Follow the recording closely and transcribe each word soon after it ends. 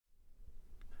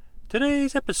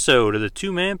Today's episode of the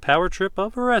Two-Man Power Trip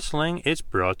of Wrestling is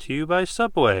brought to you by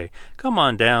Subway. Come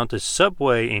on down to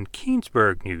Subway in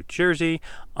Keansburg, New Jersey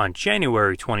on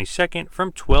January 22nd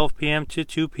from 12 p.m. to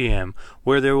 2 p.m.,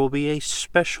 where there will be a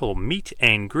special meet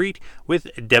and greet with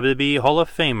WWE Hall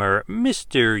of Famer,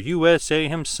 Mr. USA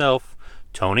himself,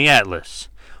 Tony Atlas.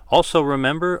 Also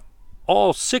remember,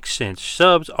 all 6-inch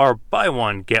subs are buy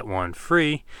one, get one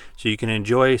free, so you can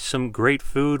enjoy some great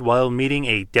food while meeting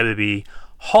a WWE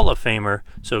Hall of Famer.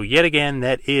 So yet again,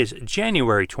 that is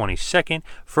January 22nd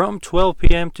from 12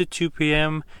 p.m. to 2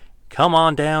 p.m. Come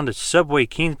on down to Subway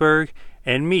Keansburg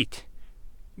and meet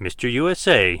Mr.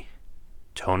 USA,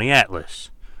 Tony Atlas.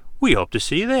 We hope to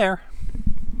see you there.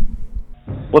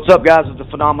 What's up, guys? It's the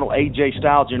phenomenal AJ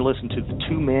Styles, and you're listening to the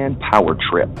Two-Man Power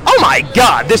Trip. Oh my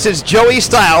God, this is Joey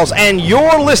Styles, and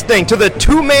you're listening to the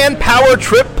Two-Man Power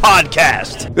Trip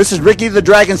podcast. This is Ricky the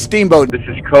Dragon Steamboat. This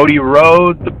is Cody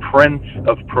Rhodes, the Prince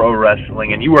of Pro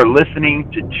Wrestling, and you are listening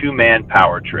to Two-Man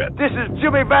Power Trip. This is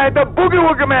Jimmy Bang, the Boogie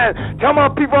Woogie Man. Tell my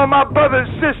people and my brothers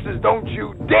and sisters, don't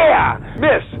you dare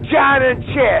miss John and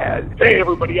Chad. Hey,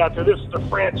 everybody out there, this is the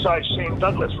franchise Shane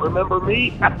Douglas. Remember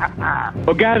me?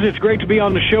 Well, guys, it's great to be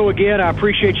on the show again. I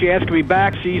appreciate you asking me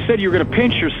back. So you said you were going to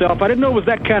pinch yourself. I didn't know it was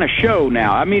that kind of show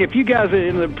now. I mean, if you guys are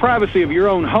in the privacy of your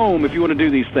own home, if you want to do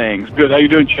these things. Good. How you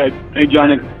doing, Chad? Hey,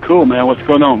 Johnny. Cool, man. What's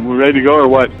going on? We ready to go or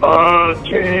what?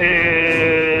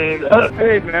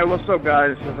 Hey, man, what's up,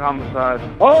 guys? This is Homicide.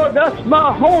 Oh, that's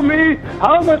my homie.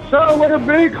 Homicide with a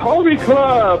big homie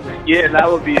club. Yeah, that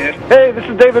would be it. Hey, this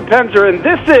is David Penzer, and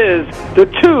this is the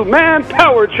Two-Man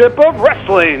Power Trip of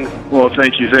Wrestling. Well,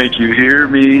 thank you. Hear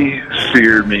me,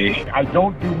 fear me. I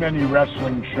don't do many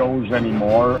wrestling shows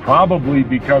anymore, probably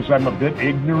because I'm a bit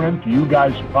ignorant. You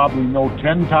guys probably know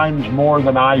 10 times more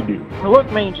than I do.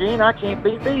 Look, Mean Gene, I can't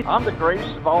beat these. I'm the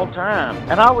greatest of all time.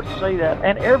 And I would say that.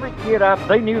 And every kid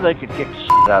they knew they could kick the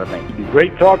shit out of me. It's been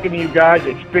great talking to you guys.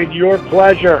 It's been your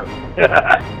pleasure.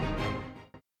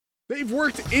 They've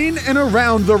worked in and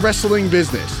around the wrestling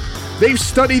business. They've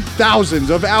studied thousands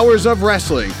of hours of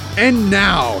wrestling, and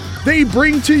now they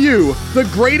bring to you the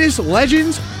greatest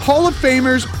legends, Hall of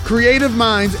Famers, creative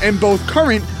minds, and both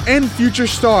current and future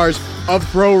stars of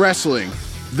pro wrestling.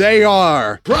 They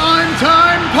are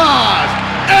Primetime Pod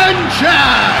and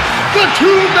Chad, the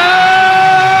Two-Man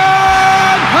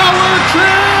Power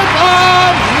Trip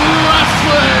of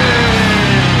Wrestling.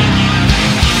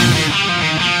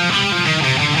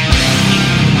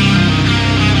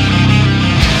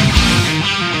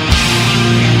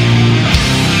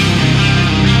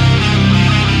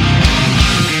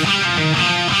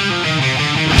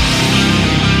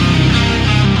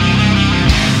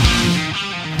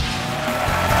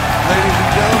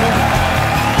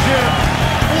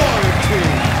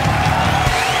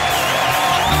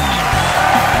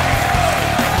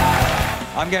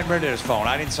 I'm getting rid of this phone.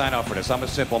 I didn't sign up for this. I'm a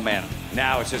simple man.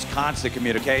 Now it's just constant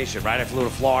communication, right? I flew to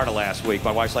Florida last week.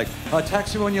 My wife's like,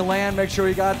 text me when you land, make sure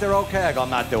you got there okay. I go, I'm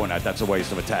not doing that. That's a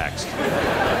waste of a text.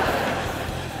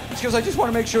 She goes, I just want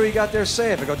to make sure you got there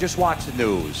safe. I go, just watch the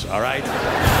news, all right?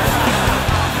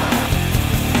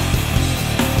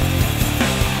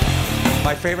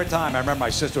 My favorite time, I remember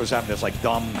my sister was having this like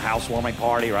dumb housewarming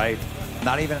party, right?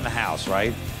 Not even in the house,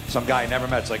 right? Some guy I never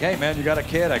met. It's like, hey, man, you got a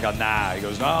kid? I go, nah. He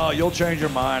goes, no, you'll change your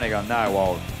mind. I go, nah, I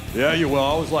won't. Yeah, you will.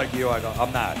 I was like you. I go,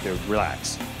 I'm not, dude.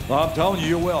 Relax. Well, I'm telling you,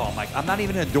 you will. I'm like, I'm not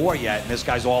even in the door yet, and this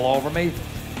guy's all over me.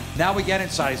 Now we get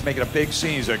inside. He's making a big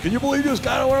scene. He's like, can you believe this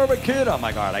guy don't have a kid? I'm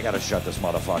like, all right, I got to shut this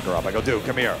motherfucker up. I go, dude,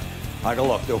 come here. I go,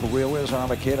 look, dude, who really is I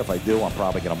have a kid? If I do, I'm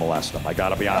probably going to molest him. I got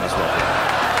to be honest with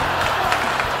you.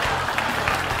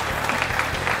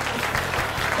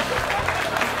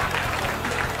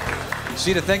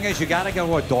 See, the thing is, you got to go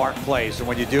to a dark place, and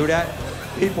when you do that,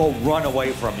 people run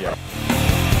away from you.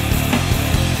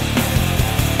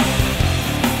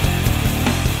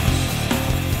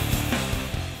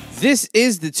 This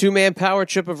is the Two-Man Power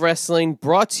Trip of Wrestling,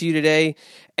 brought to you today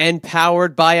and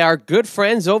powered by our good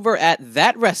friends over at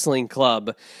That Wrestling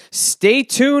Club. Stay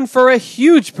tuned for a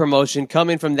huge promotion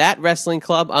coming from That Wrestling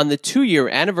Club on the 2-year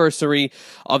anniversary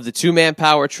of the Two-Man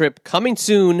Power Trip coming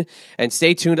soon. And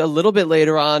stay tuned a little bit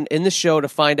later on in the show to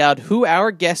find out who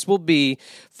our guest will be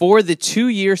for the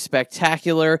 2-year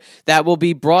spectacular that will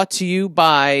be brought to you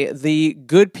by the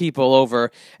good people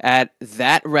over at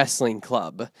That Wrestling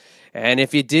Club. And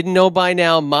if you didn't know by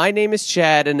now, my name is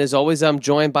Chad, and as always, I'm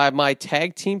joined by my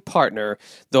tag team partner,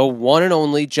 the one and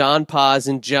only John Paz.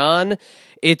 And John,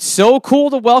 it's so cool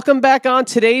to welcome back on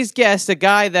today's guest, a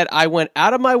guy that I went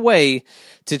out of my way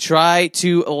to try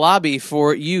to lobby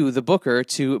for you, the booker,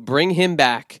 to bring him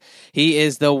back. He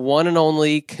is the one and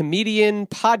only comedian,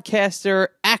 podcaster,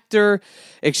 actor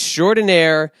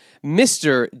extraordinaire,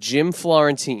 Mr. Jim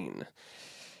Florentine.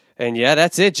 And yeah,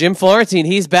 that's it. Jim Florentine,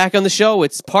 he's back on the show.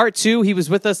 It's part 2. He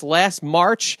was with us last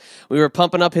March. We were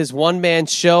pumping up his one-man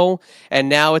show, and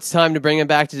now it's time to bring him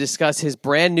back to discuss his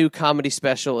brand new comedy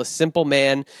special, A Simple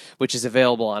Man, which is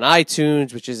available on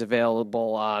iTunes, which is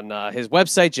available on his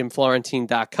website,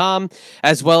 jimflorentine.com,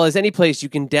 as well as any place you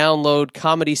can download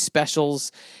comedy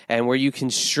specials and where you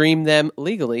can stream them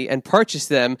legally and purchase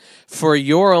them for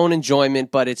your own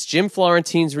enjoyment. But it's Jim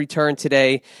Florentine's return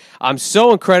today. I'm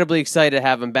so incredibly excited to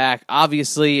have him back.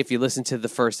 Obviously, if you listen to the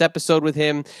first episode with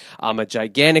him, I'm a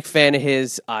gigantic fan of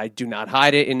his. I do not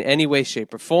hide it in any way,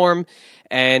 shape, or form.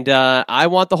 And I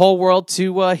want the whole world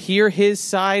to hear his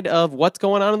side of what's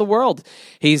going on in the world.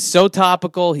 He's so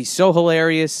topical. He's so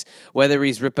hilarious, whether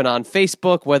he's ripping on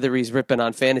Facebook, whether he's ripping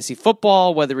on fantasy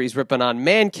football, whether he's ripping on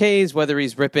man caves, whether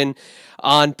he's ripping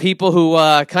on people who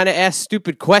kind of ask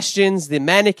stupid questions, the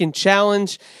mannequin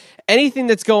challenge. Anything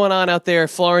that's going on out there,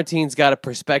 Florentine's got a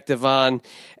perspective on,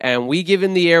 and we give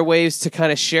him the airwaves to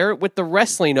kind of share it with the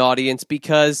wrestling audience,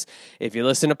 because if you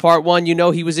listen to part 1, you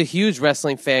know he was a huge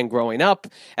wrestling fan growing up,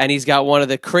 and he's got one of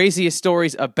the craziest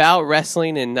stories about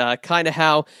wrestling and kind of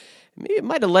how it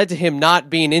might have led to him not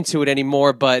being into it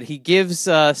anymore, but he gives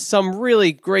some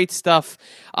really great stuff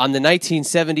on the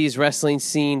 1970s wrestling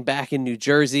scene back in New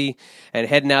Jersey and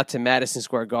heading out to Madison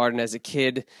Square Garden as a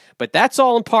kid. But that's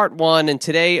all in part 1, and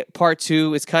today, part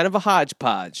 2, is kind of a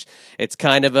hodgepodge. It's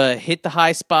kind of a hit the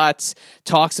high spots,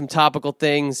 talk some topical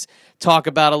things, talk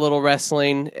about a little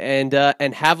wrestling, and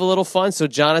have a little fun. So,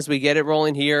 John, as we get it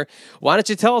rolling here, why don't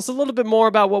you tell us a little bit more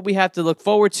about what we have to look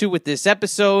forward to with this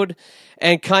episode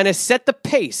and kind of set the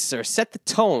pace or set the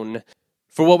tone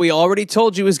for what we already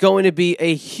told you is going to be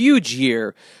a huge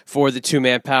year for the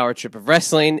two-man power trip of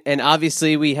wrestling. And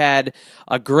obviously we had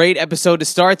a great episode to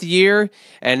start the year,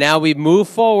 and now we move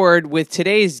forward with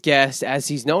today's guest, as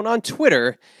he's known on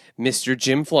Twitter, Mr.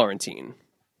 Jim Florentine.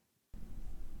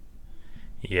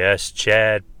 Yes,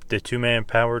 Chad, the two-man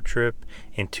power trip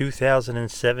in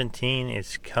 2017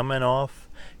 is coming off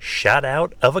shot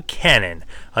out of a cannon.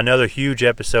 Another huge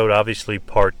episode, obviously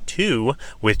part 2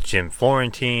 with Jim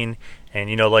Florentine. And,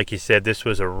 you know, like you said, this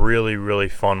was a really, really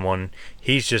fun one.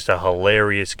 He's just a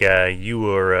hilarious guy. You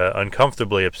were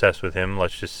uncomfortably obsessed with him,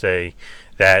 let's just say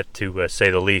that, to say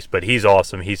the least. But he's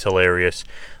awesome. He's hilarious.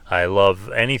 I love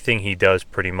anything he does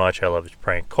pretty much. I love his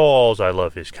prank calls. I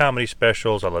love his comedy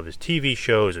specials. I love his TV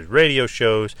shows, his radio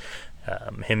shows,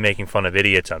 him making fun of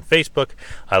idiots on Facebook.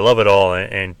 I love it all.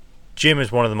 And Jim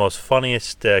is one of the most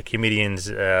funniest comedians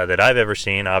that I've ever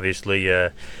seen. Obviously,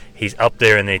 he's up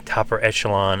there in the upper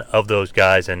echelon of those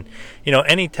guys. And, you know,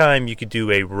 anytime you could do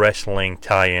a wrestling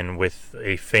tie-in with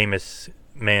a famous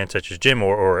man such as Jim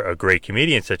or a great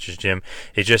comedian such as Jim,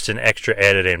 is just an extra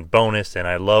added in bonus. And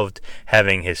I loved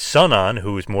having his son on,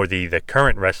 who is more the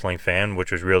current wrestling fan,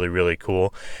 which was really, really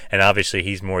cool. And obviously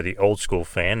he's more the old school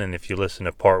fan. And if you listen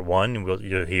to part 1,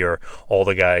 you'll hear all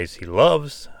the guys he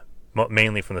loves,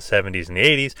 mainly from the 70s and the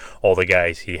 80s, all the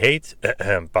guys he hates,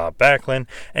 Bob Backlund,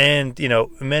 and, you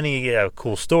know, many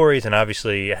cool stories, and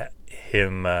obviously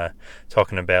him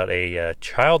talking about a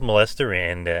child molester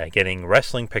and getting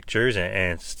wrestling pictures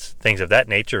and things of that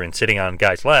nature and sitting on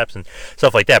guys' laps and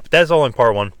stuff like that. But that's all in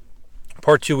part 1.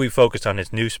 Part 2, we focused on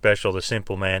his new special, The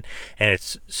Simple Man, and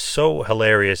it's so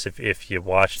hilarious if you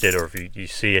watched it or if you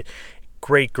see it.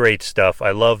 Great stuff.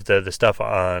 I love the stuff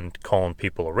on calling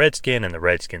people a Redskin and the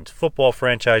Redskins football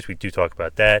franchise. We do talk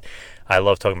about that. I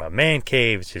love talking about man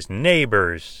caves, his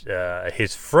neighbors,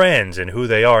 his friends, and who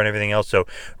they are and everything else. So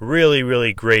really,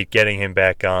 really great getting him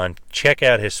back on. Check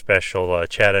out his special.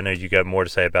 Chad, I know you got more to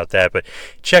say about that, but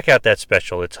check out that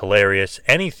special. It's hilarious.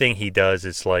 Anything he does,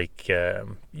 it's like,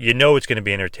 you know it's going to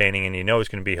be entertaining and you know it's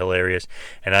going to be hilarious.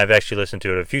 And I've actually listened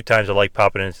to it a few times. I like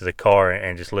popping into the car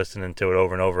and just listening to it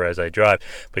over and over as I drive.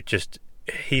 But just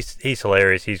he's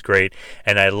hilarious. He's great.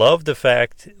 And I love the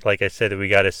fact, like I said, that we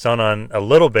got his son on a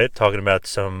little bit, talking about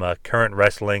some current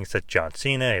wrestling, such John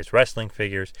Cena, his wrestling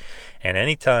figures. And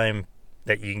anytime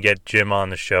that you can get Jim on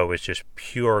the show is just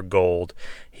pure gold.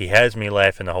 He has me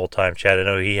laughing the whole time. Chad, I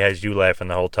know he has you laughing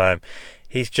the whole time.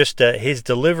 He's just, his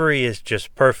delivery is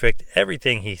just perfect.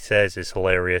 Everything he says is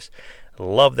hilarious.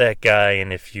 Love that guy.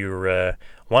 And if you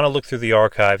want to look through the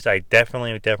archives, I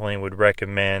definitely would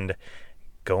recommend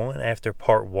going after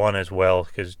part 1 as well,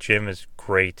 because Jim is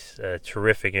great,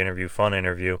 terrific interview, fun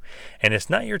interview, and it's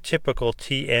not your typical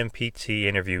TMPT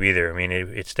interview either. I mean,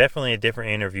 it's definitely a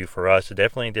different interview for us,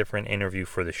 definitely a different interview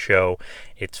for the show.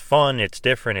 It's fun, it's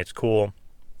different, it's cool,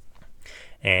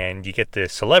 and you get the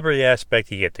celebrity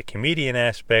aspect, you get the comedian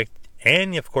aspect,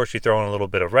 and of course you throw in a little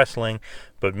bit of wrestling,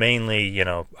 but mainly,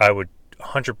 I would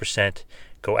 100%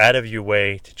 go out of your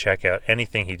way to check out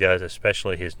anything he does,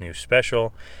 especially his new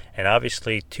special. And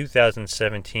obviously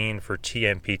 2017 for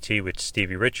TMPT, with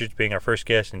Stevie Richards being our first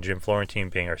guest and Jim Florentine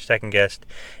being our second guest,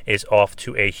 is off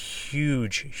to a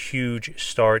huge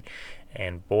start.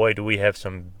 And boy, do we have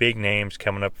some big names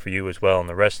coming up for you as well in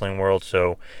the wrestling world.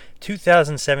 So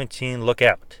 2017, look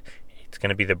out. It's going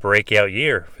to be the breakout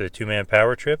year for the two-man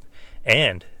power trip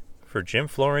and for Jim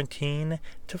Florentine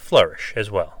to flourish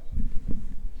as well.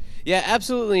 Yeah,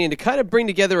 absolutely. And to kind of bring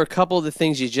together a couple of the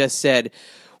things you just said,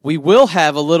 we will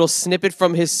have a little snippet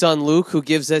from his son Luke, who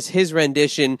gives us his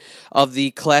rendition of the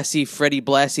classy Freddie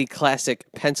Blassie classic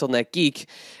Pencil Neck Geek.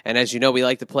 And as you know, we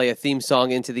like to play a theme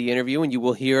song into the interview, and you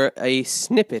will hear a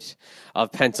snippet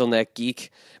of Pencil Neck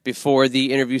Geek before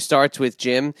the interview starts with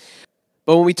Jim.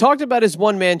 But when we talked about his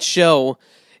one-man show,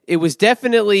 it was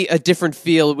definitely a different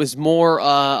feel. It was more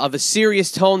of a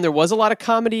serious tone. There was a lot of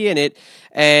comedy in it,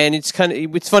 and it's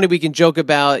funny. We can joke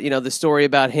about the story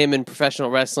about him in professional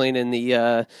wrestling and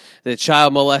the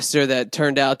child molester that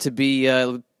turned out to be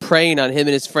preying on him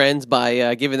and his friends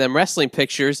by giving them wrestling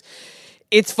pictures.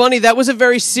 It's funny. That was a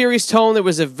very serious tone. There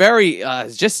was a very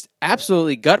just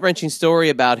absolutely gut-wrenching story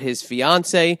about his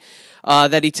fiance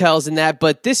that he tells in that.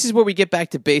 But this is where we get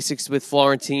back to basics with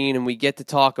Florentine, and we get to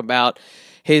talk about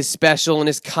his special and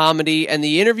his comedy, and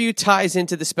the interview ties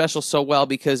into the special so well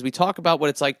because we talk about what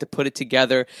it's like to put it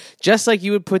together, just like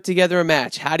you would put together a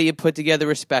match. How do you put together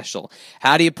a special?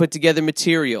 How do you put together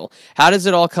material? How does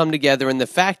it all come together? And the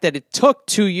fact that it took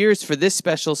 2 years for this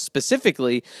special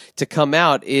specifically to come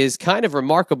out is kind of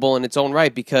remarkable in its own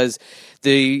right, because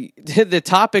the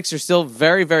topics are still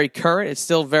very, very current. It's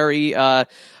still very, I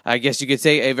guess you could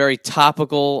say, a very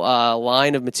topical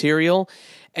line of material.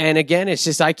 And again, it's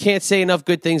just, I can't say enough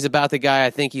good things about the guy. I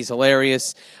think he's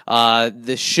hilarious.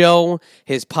 The show,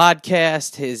 his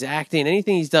podcast, his acting,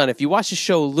 anything he's done. If you watch the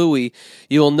show Louie,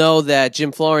 you'll know that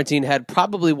Jim Florentine had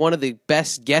probably one of the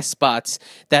best guest spots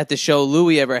that the show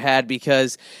Louie ever had,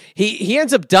 because he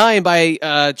ends up dying by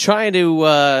trying to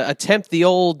attempt the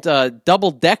old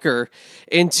double-decker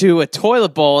into a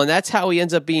toilet bowl, and that's how he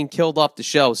ends up being killed off the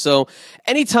show. So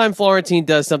anytime Florentine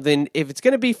does something, if it's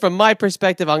going to be from my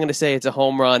perspective, I'm going to say it's a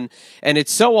home run, and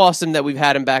it's so awesome that we've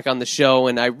had him back on the show.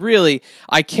 And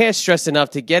I can't stress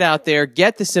enough to get out there,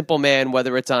 get the Simple Man,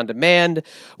 whether it's on demand,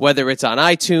 whether it's on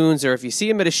iTunes, or if you see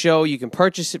him at a show, you can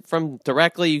purchase it from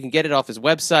directly. You can get it off his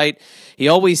website. He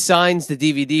always signs the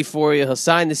DVD for you. He'll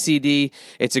sign the CD.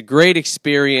 It's a great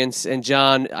experience. And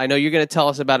John, I know you're going to tell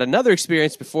us about another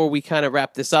experience before we kind of wrap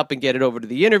this up and get it over to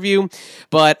the interview,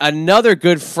 but another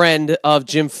good friend of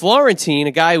Jim Florentine,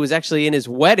 a guy who was actually in his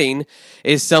wedding,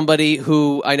 is somebody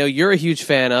who I know you're a huge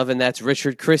fan of, and that's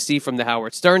Richard Christy from The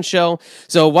Howard Stern Show.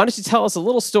 So why don't you tell us a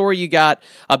little story you got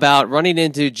about running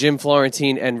into Jim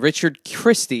Florentine and Richard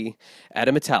Christy at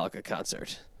a Metallica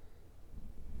concert?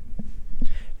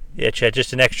 Yeah, Chad,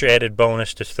 just an extra added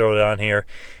bonus to throw it on here.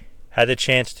 Had the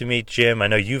chance to meet Jim. I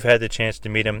know you've had the chance to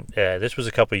meet him. This was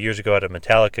a couple of years ago at a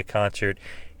Metallica concert.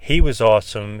 He was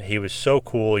awesome. He was so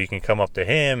cool. You can come up to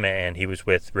him, and he was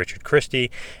with Richard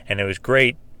Christy, and it was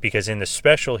great because in the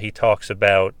special he talks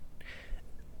about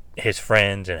his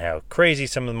friends and how crazy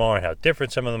some of them are and how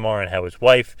different some of them are, and how his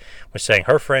wife was saying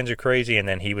her friends are crazy, and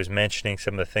then he was mentioning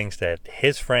some of the things that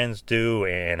his friends do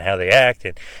and how they act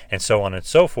and so on and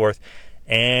so forth.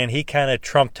 And he kind of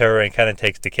trumped her and kind of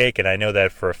takes the cake, and I know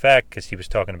that for a fact because he was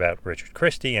talking about Richard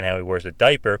Christy and how he wears a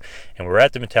diaper. And we're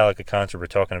at the Metallica concert. We're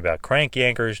talking about crank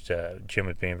yankers. Jim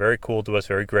was being very cool to us,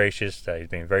 very gracious. He's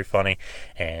being very funny,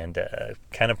 and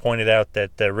kind of pointed out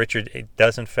that Richard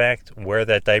does in fact wear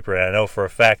that diaper. And I know for a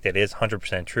fact it is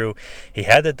 100% true. He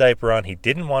had the diaper on. He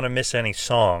didn't want to miss any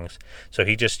songs, so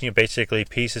he just basically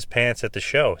pees his pants at the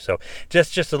show. So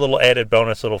just a little added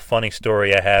bonus, little funny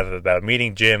story I have about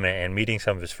meeting Jim and meeting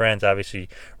some of his friends. Obviously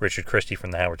Richard Christy from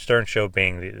the Howard Stern Show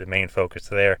being the main focus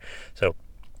there. So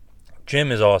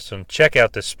Jim is awesome. Check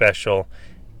out this special.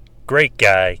 Great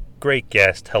guy, great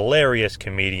guest, hilarious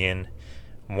comedian,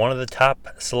 one of the top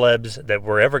celebs that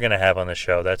we're ever going to have on the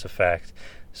show. That's a fact.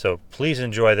 So please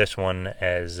enjoy this one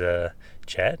as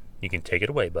Chad, you can take it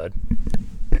away, bud.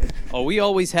 Oh, we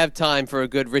always have time for a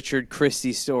good Richard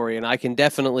Christie story, and I can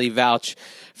definitely vouch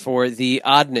for the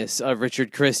oddness of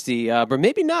Richard Christie, but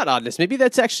maybe not oddness. Maybe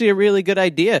that's actually a really good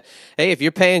idea. Hey, if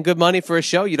you're paying good money for a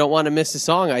show, you don't want to miss a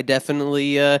song. I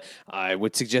definitely, I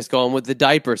would suggest going with the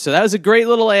diaper. So that was a great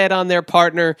little ad on their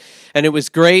partner, and it was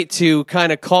great to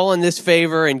kind of call in this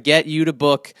favor and get you to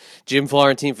book Jim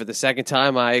Florentine for the second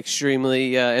time. I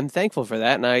extremely am thankful for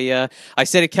that, and I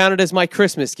said it counted as my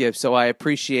Christmas gift, so I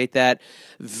appreciate that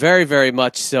very, very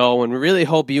much so, and we really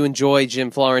hope you enjoy Jim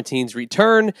Florentine's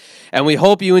return, and we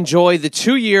hope you enjoy the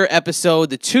 2-year episode,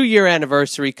 the 2-year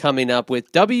anniversary coming up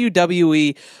with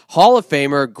WWE Hall of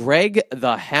Famer Greg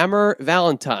the Hammer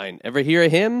Valentine. Ever hear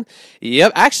of him?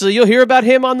 Yep, actually, you'll hear about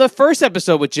him on the first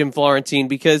episode with Jim Florentine,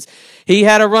 because he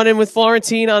had a run-in with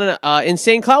Florentine on an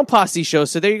Insane Clown Posse show,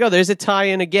 so there you go. There's a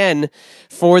tie-in again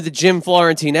for the Jim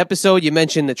Florentine episode. You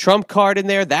mentioned the Trump card in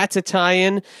there. That's a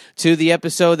tie-in to the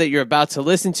episode that you're about to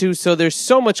listen to. So there's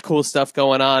so much cool stuff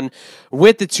going on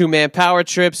with the Two-Man Power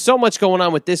Trip. So much going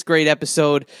on with this great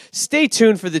episode. Stay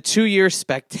tuned for the 2-year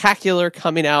spectacular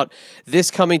coming out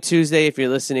this coming Tuesday if you're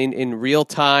listening in real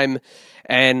time.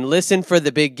 And listen for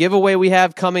the big giveaway we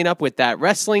have coming up with That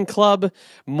Wrestling Club.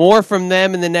 More from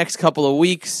them in the next couple of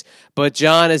weeks. But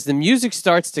John, as the music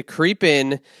starts to creep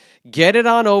in, get it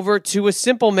on over to a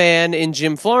simple man in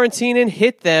Jim Florentine and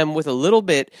hit them with a little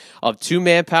bit of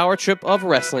Two-Man Power Trip of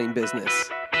wrestling business.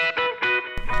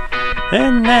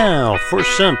 And now for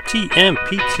some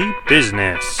TMPT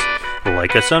business.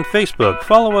 Like us on Facebook,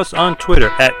 follow us on Twitter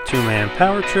at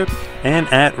 2manpowertrip and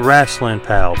at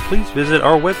WrestlingPal. Please visit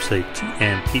our website,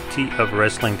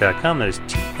 tmptofwrestling.com. That is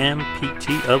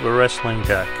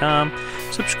tmptofwrestling.com.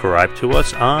 Subscribe to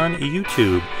us on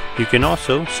YouTube. You can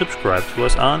also subscribe to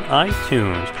us on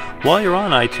iTunes. While you're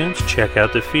on iTunes, check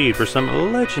out the feed for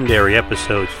some legendary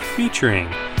episodes featuring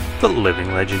the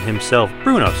living legend himself,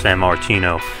 Bruno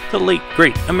Sammartino, the late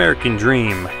great American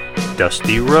Dream,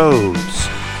 Dusty Rhodes,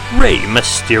 Rey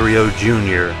Mysterio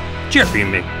Jr., Jerry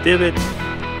McDevitt,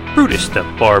 Brutus the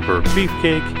Barber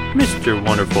Beefcake, Mr.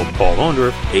 Wonderful Paul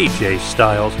Orndorff, AJ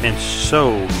Styles, and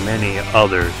so many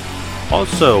others.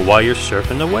 Also, while you're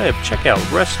surfing the web, check out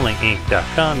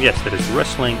WrestlingInc.com. Yes, that is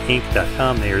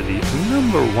WrestlingInc.com. They are the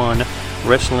 #1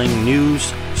 wrestling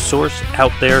news source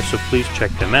out there, so please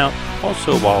check them out.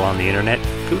 Also, while on the internet,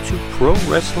 go to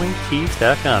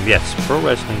ProWrestlingTees.com. Yes,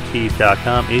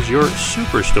 ProWrestlingTees.com is your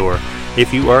superstore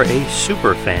if you are a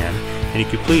super fan. And you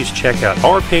can please check out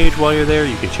our page while you're there.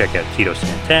 You can check out Tito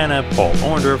Santana, Paul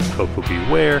Orndorff, Coco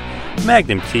Beware,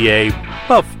 Magnum TA,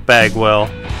 Buff Bagwell,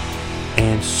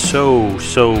 and so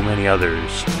many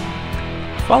others.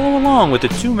 Follow along with the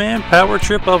Two-Man Power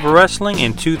Trip of Wrestling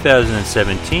in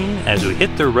 2017 as we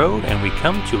hit the road and we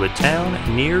come to a town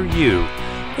near you.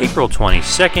 April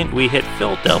 22nd, we hit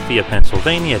Philadelphia,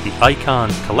 Pennsylvania at the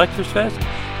Icons Collectors Fest.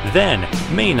 Then,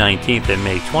 May 19th and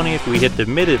May 20th, we hit the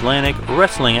Mid-Atlantic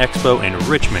Wrestling Expo in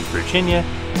Richmond, Virginia.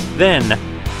 Then,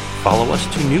 follow us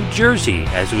to New Jersey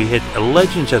as we hit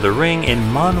Legends of the Ring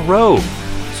in Monroe.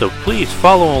 So please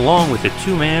follow along with the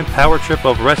Two-Man Power Trip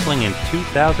of Wrestling in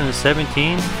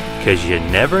 2017, because you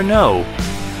never know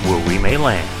where we may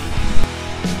land.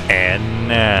 And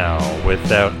now,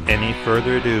 without any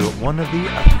further ado, one of the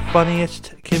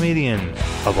funniest comedians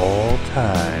of all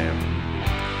time.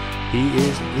 He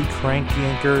is the crank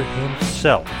yanker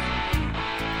himself,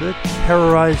 the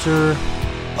terrorizer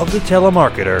of the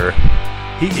telemarketer.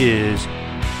 He is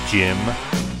Jim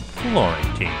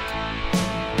Florentine.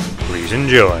 Please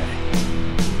enjoy.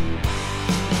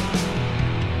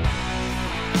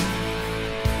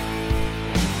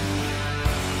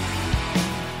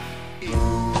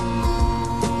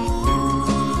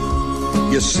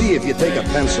 You see, if you take a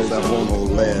pencil that won't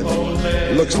hold lead,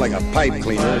 it looks like a pipe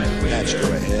cleaner attached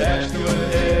to a head.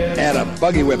 Add a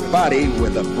buggy whip body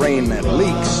with a brain that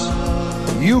leaks,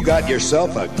 you got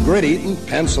yourself a grit-eating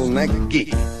pencil neck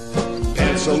geek.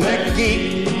 Pencil neck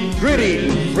geek,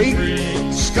 grit-eating freak,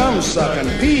 scum-sucking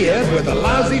pea-head with a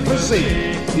lousy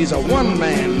physique. He's a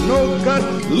one-man, no-cut,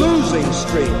 losing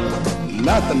streak.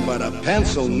 Nothing but a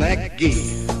pencil neck geek.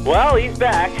 Well, he's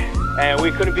back. And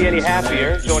we couldn't be any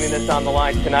happier. Joining us on the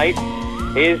line tonight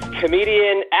is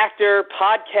comedian, actor,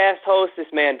 podcast host.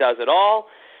 This man does it all.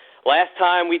 Last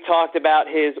time we talked about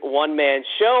his one-man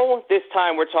show. This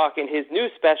time we're talking his new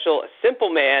special,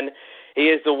 Simple Man. He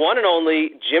is the one and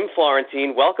only Jim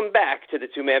Florentine. Welcome back to the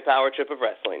Two-Man Power Trip of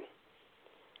Wrestling.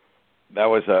 That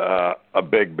was a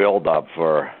big build-up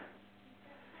for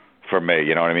me.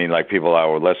 You know what I mean? Like, people that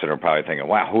were listening are probably thinking,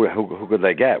 wow, who could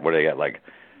they get? What did they get? Like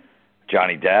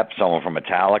Johnny Depp, someone from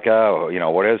Metallica, or, you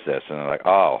know, what is this? And they're like,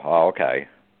 oh, okay.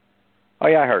 Oh,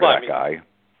 yeah, I heard of that guy.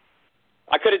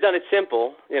 I could have done it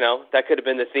simple. That could have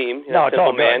been the theme. No, it's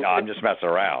all man. good. No, I'm just messing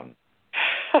around.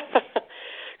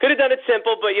 Could have done it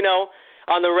simple, but,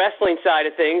 on the wrestling side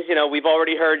of things, we've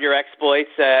already heard your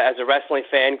exploits as a wrestling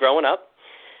fan growing up.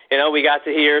 We got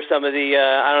to hear some of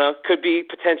the, could be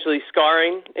potentially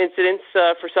scarring incidents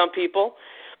for some people.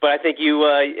 But I think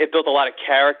it built a lot of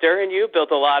character in you,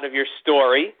 built a lot of your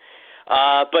story.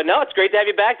 But no, it's great to have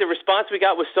you back. The response we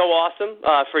got was so awesome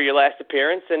for your last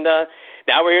appearance. And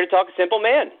now we're here to talk a simple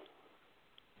man.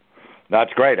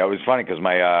 That's great. It was funny because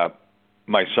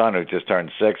my son, who just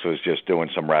turned 6, was just doing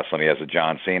some wrestling. He has a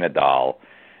John Cena doll.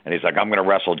 And he's like, I'm going to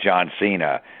wrestle John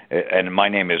Cena. And my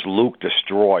name is Luke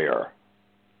Destroyer.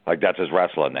 Like, that's his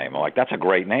wrestling name. I'm like, that's a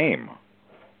great name.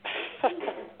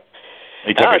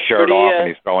 He took his shirt off and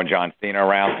he's throwing John Cena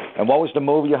around. And what was the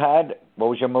move you had? What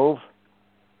was your move?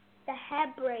 The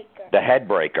Headbreaker. The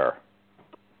Headbreaker.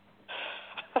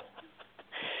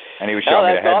 And he was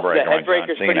showing me the Headbreaker. Awesome. The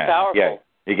Headbreaker's pretty powerful. Yeah,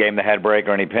 he gave him the Headbreaker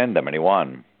and he pinned him and he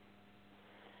won.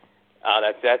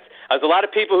 There's a lot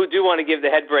of people who do want to give the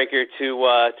Headbreaker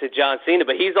to John Cena,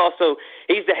 but he's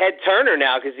the head turner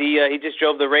now because he just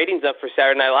drove the ratings up for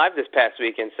Saturday Night Live this past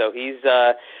weekend. So he is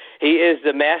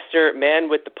the master man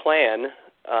with the plan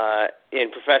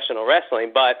in professional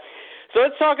wrestling. But so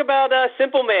let's talk about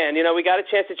Simple Man. We got a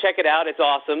chance to check it out. It's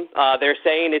awesome. They're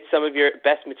saying it's some of your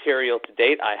best material to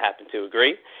date. I happen to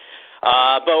agree.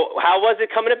 But how was it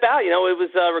coming about? It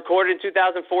was recorded in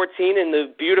 2014 in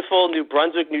the beautiful New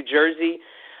Brunswick, New Jersey.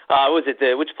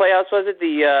 Which Playhouse was it?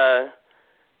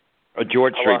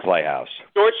 George Street Playhouse.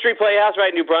 George Street Playhouse,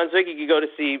 right, New Brunswick. You could go to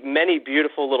see many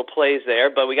beautiful little plays there.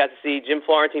 But we got to see Jim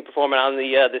Florentine performing on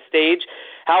the stage.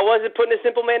 How was it putting a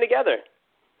Simple Man together?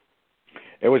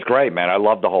 It was great, man. I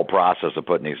love the whole process of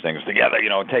putting these things together.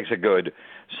 It takes a good,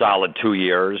 solid 2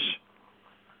 years.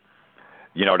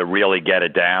 To really get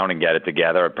it down and get it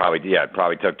together. It probably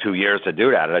took 2 years to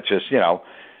do that. It's just,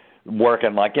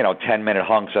 working 10-minute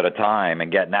hunks at a time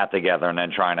and getting that together and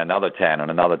then trying another 10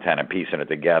 and piecing it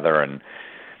together and,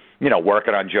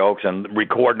 working on jokes and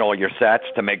recording all your sets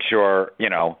to make sure,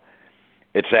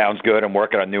 it sounds good and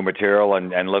working on new material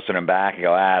and listening back and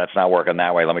go, that's not working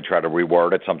that way. Let me try to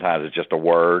reword it. Sometimes it's just a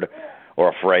word or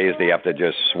a phrase that you have to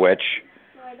just switch.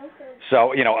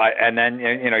 So, and then,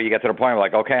 you get to the point where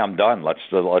like, okay, I'm done. Let's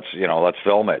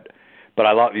film it. But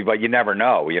you never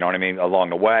know, you know what I mean? Along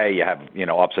the way, you have,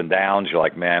 ups and downs. You're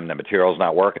like, man, the material's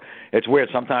not working. It's weird.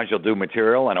 Sometimes you'll do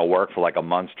material and it'll work for like a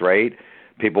month straight.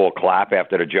 People will clap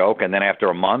after the joke. And then after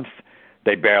a month,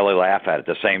 they barely laugh at it,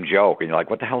 the same joke. And you're like,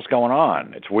 what the hell's going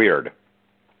on? It's weird.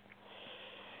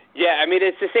 Yeah, I mean,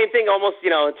 it's the same thing almost,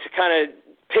 to kind of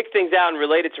pick things out and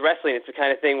relate it to wrestling. It's the kind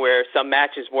of thing where some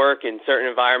matches work in certain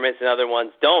environments and other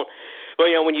ones don't. But,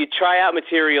 when you try out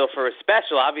material for a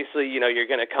special, obviously, you're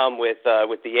going to come with the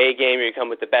A game, you're going to come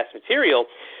with the best material.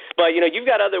 But, you've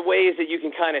got other ways that you can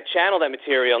kind of channel that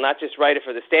material, not just write it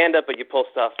for the stand-up, but you pull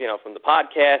stuff, from the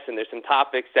podcast, and there's some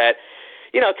topics that,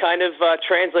 kind of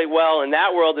translate well in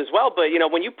that world as well. But,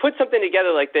 when you put something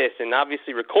together like this, and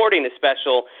obviously recording a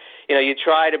special, you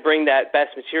try to bring that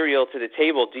best material to the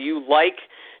table. Do you like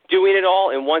doing it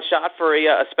all in one shot for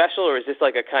a special, or is this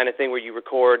like a kind of thing where you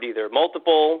record either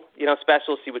multiple,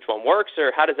 specials, see which one works,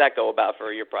 or how does that go about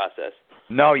for your process?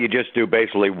 No, you just do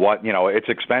basically it's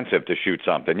expensive to shoot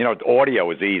something.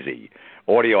 Audio is easy.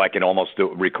 Audio, I can almost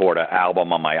record an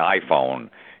album on my iPhone,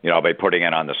 by putting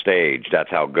it on the stage. That's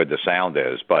how good the sound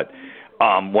is. But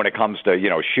when it comes to,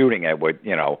 shooting it with,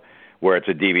 where it's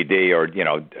a DVD or,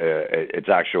 it's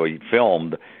actually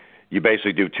filmed, you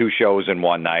basically do 2 shows in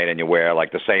one night and you wear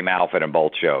like the same outfit in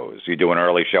both shows. You do an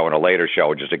early show and a later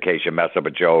show just in case you mess up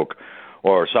a joke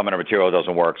or some of the material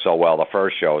doesn't work so well the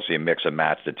first show, so you mix and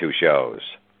match the 2 shows.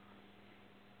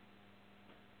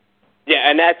 Yeah,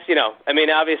 and that's,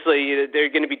 obviously there are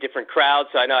going to be different crowds,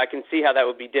 so I can see how that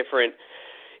would be different,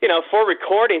 for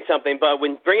recording something. But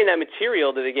when bringing that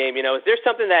material to the game, is there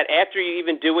something that after you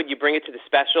even do it, you bring it to the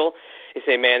special, you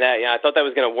say, man, I thought that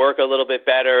was going to work a little bit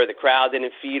better. The crowd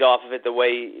didn't feed off of it the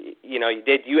way, you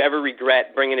did. Do you ever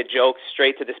regret bringing a joke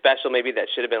straight to the special, maybe that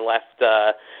should have been left,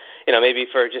 maybe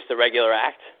for just a regular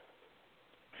act?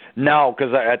 No,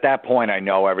 because at that point I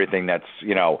know everything that's,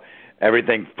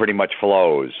 everything pretty much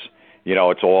flows.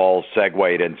 It's all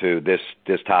segued into this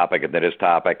topic and then this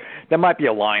topic. There might be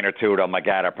a line or two that I'm like,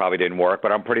 that probably didn't work,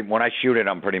 but when I shoot it,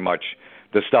 I'm pretty much,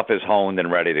 the stuff is honed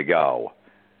and ready to go.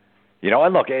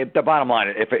 And look, the bottom line,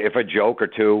 if a joke or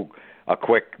two, a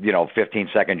quick,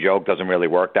 15-second joke doesn't really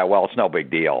work that well, it's no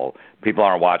big deal. People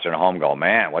aren't watching at home going,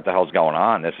 man, what the hell's going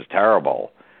on? This is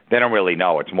terrible. They don't really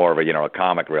know. It's more of a, a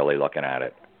comic really looking at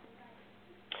it.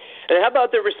 And how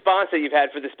about the response that you've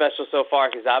had for the special so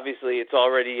far? Because obviously it's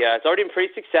already been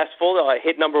pretty successful. It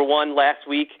hit number 1 last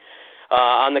week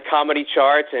on the comedy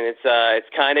charts, and it's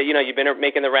kind of, you've been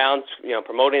making the rounds,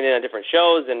 promoting it on different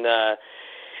shows, and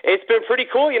it's been pretty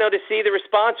cool, to see the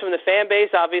response from the fan base.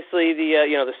 Obviously,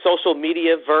 the social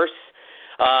media verse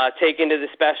take into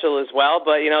the special as well.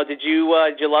 But did you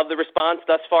love the response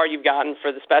thus far you've gotten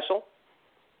for the special?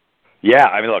 Yeah,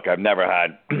 I mean, look, I've never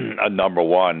had a number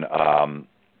 1, album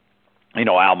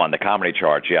on the comedy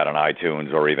charts yet on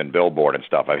iTunes or even Billboard and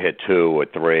stuff. I've hit 2 or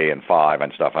 3 and 5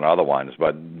 and stuff on other ones,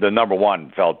 but the number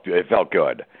 1 felt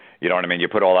good. You know what I mean? You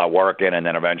put all that work in, and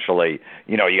then eventually,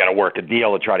 you got to work a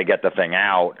deal to try to get the thing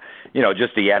out.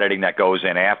 Just the editing that goes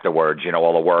in afterwards,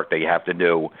 all the work that you have to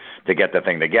do to get the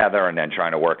thing together, and then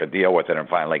trying to work a deal with it and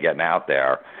finally getting out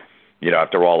there,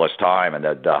 after all this time and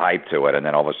the hype to it, and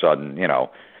then all of a sudden,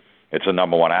 it's a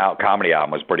number 1 comedy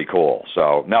album was pretty cool.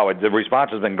 So, no, the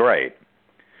response has been great.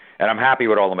 And I'm happy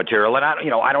with all the material. And,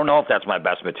 I don't know if that's my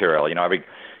best material. Every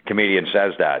comedian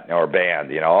says that, or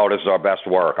band, this is our best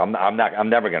work. I'm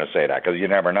never going to say that because you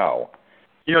never know.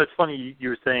 It's funny you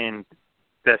were saying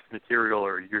best material,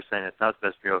 or you're saying it's not the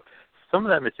best material. Some of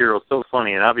that material is so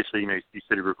funny, and obviously, you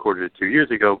said you recorded it 2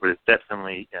 years ago, but it's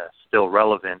definitely still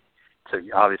relevant. So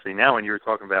obviously now when you were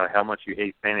talking about how much you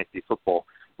hate fantasy football,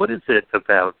 what is it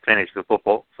about fantasy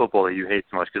football that you hate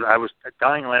so much? Because I was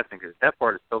dying laughing because that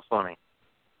part is so funny.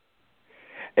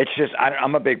 It's just,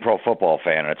 I'm a big pro football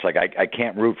fan, and it's like I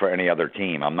can't root for any other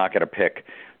team. I'm not going to pick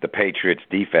the Patriots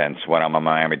defense when I'm a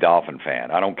Miami Dolphin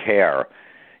fan. I don't care.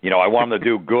 I want them to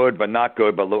do good but not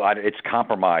good, but it's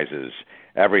compromises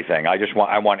everything.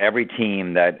 I want every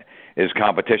team that is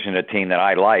competition, a team that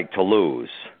I like, to lose.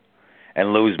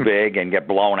 And lose big and get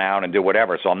blown out and do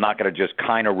whatever. So I'm not going to just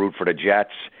kind of root for the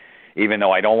Jets, even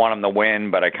though I don't want them to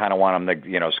win, but I kind of want them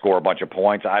to, score a bunch of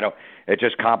points. It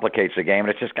just complicates the game. And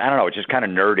it's just, I don't know, it's just kind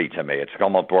of nerdy to me. It's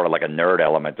almost brought like a nerd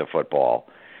element to football,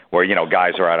 where,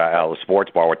 guys are at a sports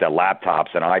bar with their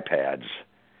laptops and iPads.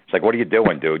 It's like, what are you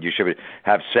doing, dude? You should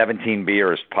have 17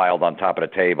 beers piled on top of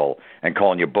the table and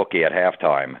calling your bookie at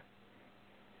halftime.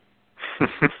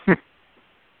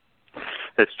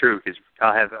 That's true, because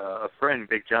I have a friend,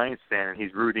 big Giants fan, and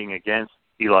he's rooting against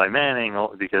Eli Manning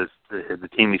because the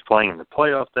team he's playing in the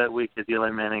playoffs that week is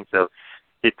Eli Manning. So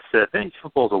it's fantasy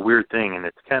football is a weird thing, and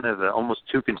it's kind of almost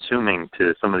too consuming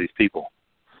to some of these people.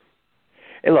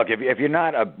 Hey, look, if you're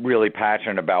not really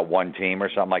passionate about one team or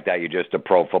something like that, you're just a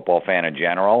pro football fan in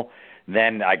general,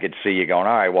 then I could see you going,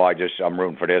 all right, well, I'm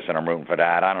rooting for this and I'm rooting for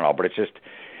that. I don't know, but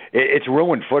it's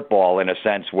ruined football in a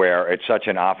sense where it's such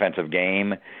an offensive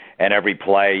game. And every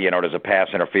play, there's a pass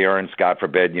interference, God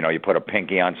forbid, you put a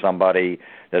pinky on somebody,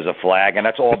 there's a flag, and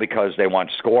that's all because they want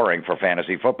scoring for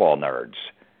fantasy football nerds.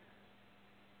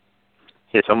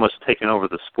 It's almost taken over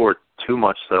the sport too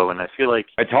much, though, and I feel like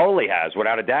it totally has,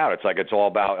 without a doubt. It's like it's all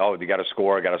about, you got to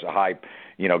score, got to hype,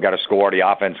 got to score. The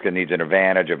offense needs an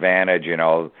advantage, and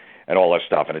all this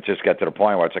stuff. And it just gets to the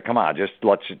point where it's like, come on,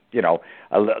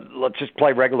 let's just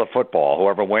play regular football.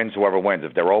 Whoever wins.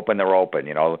 If they're open, they're open.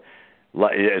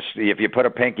 If you put a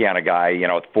pinky on a guy,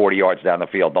 40 yards down the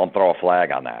field, don't throw a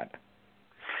flag on that.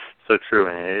 So true,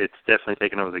 and it's definitely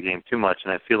taken over the game too much.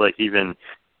 And I feel like even,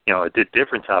 a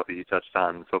different topic you touched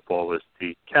on in football was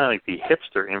the kind of like the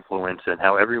hipster influence and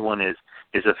how everyone is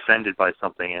offended by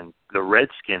something. And the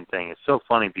Redskin thing is so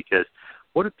funny because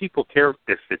what do people care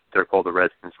if they're called the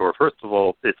Redskins for? First of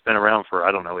all, it's been around for,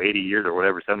 80 years or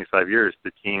whatever, 75 years,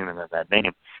 the team and that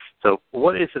name. So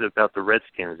what is it about the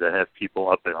Redskins that have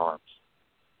people up in arms?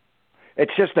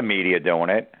 It's just the media doing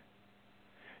it.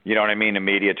 You know what I mean? The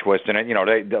media twisting it.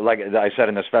 They, like I said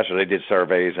in the special, they did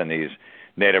surveys in these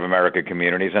Native American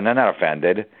communities, and they're not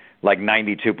offended. Like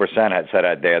 92% had said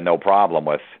that they had no problem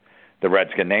with the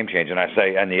Redskin name change. And I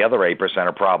say, and the other 8%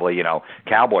 are probably,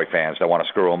 Cowboy fans that want to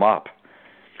screw them up,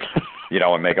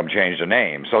 and make them change the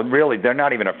name. So really, they're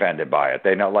not even offended by it.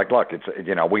 They know, like, look, it's,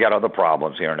 we got other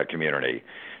problems here in the community.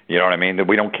 You know what I mean? That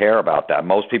we don't care about that.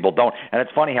 Most people don't. And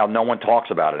it's funny how no one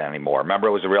talks about it anymore. Remember,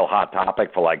 it was a real hot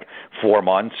topic for like 4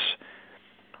 months.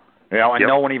 And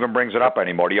no one even brings it up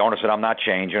anymore. The owner said, I'm not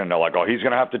changing. And they're like, oh, he's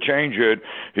going to have to change it.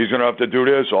 He's going to have to do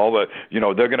this.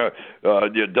 They're going to,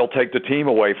 they'll take the team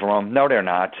away from him. No, they're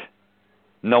not.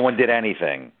 No one did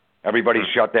anything. Everybody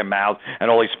shut their mouth.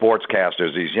 And all these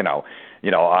sportscasters,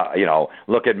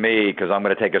 look at me because I'm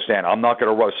going to take a stand. I'm not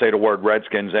going to say the word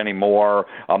Redskins anymore.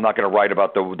 I'm not going to write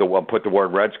about put the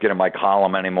word Redskin in my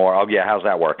column anymore. Oh, yeah, how's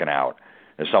that working out?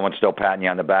 Is someone still patting you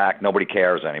on the back? Nobody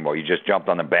cares anymore. You just jumped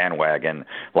on the bandwagon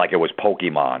like it was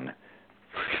Pokemon.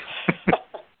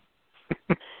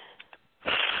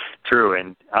 true,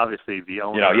 and obviously the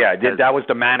owner. That was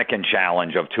the mannequin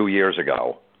challenge of 2 years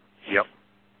ago. Yep.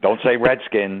 Don't say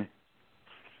Redskin.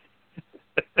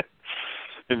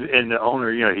 And the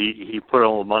owner, he put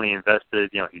all the money invested.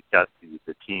 He's got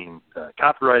the team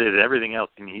copyrighted and everything else.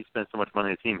 I mean, he spent so much money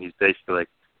on the team. He's basically like,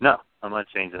 no, I'm not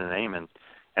changing the name, and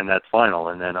that's final.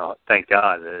 And then, thank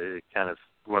God, it kind of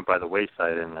went by the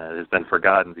wayside and has been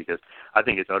forgotten because I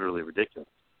think it's utterly ridiculous.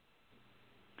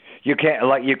 You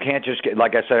can't just,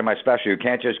 like I said in my special, you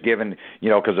can't just give in,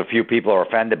 because a few people are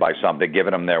offended by something,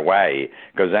 giving them their way,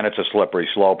 because then it's a slippery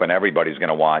slope and everybody's going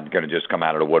to just come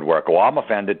out of the woodwork. Oh, I'm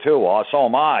offended too. Oh, so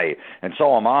am I, and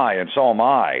so am I, and so am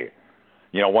I.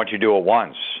 Once you do it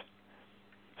once.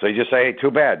 So you just say, hey,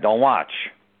 too bad, don't watch.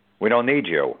 We don't need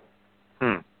you.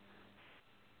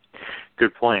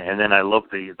 Good point. And then I love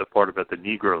the part about the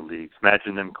Negro Leagues.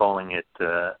 Imagine them calling it,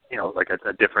 like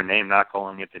a different name, not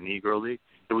calling it the Negro League.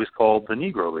 It was called the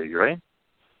Negro League, right?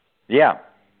 Yeah.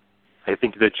 I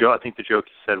think the joke you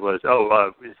said was, how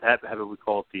about we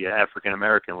call it the African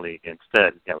American League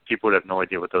instead? People would have no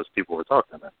idea what those people were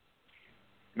talking about.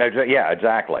 Yeah,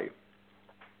 exactly.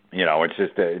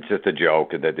 It's just a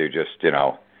joke that they just,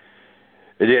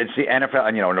 It's the NFL,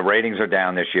 and the ratings are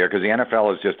down this year because the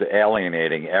NFL is just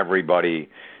alienating everybody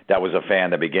that was a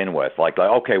fan to begin with. Like,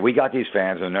 okay, we got these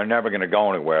fans and they're never going to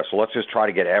go anywhere, so let's just try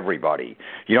to get everybody.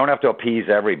 You don't have to appease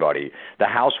everybody. The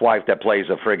housewife that plays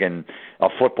a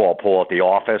football pool at the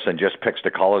office and just picks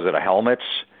the colors of the helmets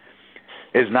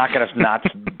is not going to not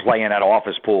play in that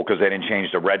office pool because they didn't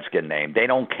change the Redskin name. They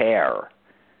don't care.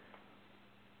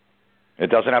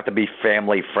 It doesn't have to be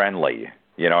family friendly.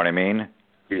 You know what I mean?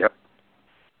 Yep.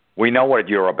 We know what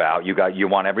you're about. You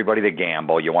want everybody to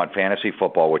gamble. You want fantasy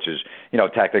football, which is,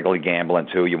 technically gambling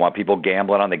too. You want people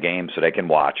gambling on the games so they can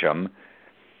watch them.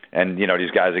 And,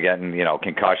 these guys are getting,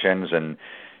 concussions and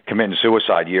committing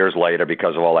suicide years later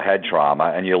because of all the head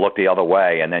trauma. And you look the other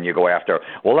way and then you go after,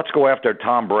 let's go after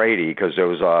Tom Brady because there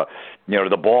was,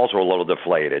 the balls were a little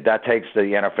deflated. That takes the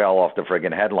NFL off the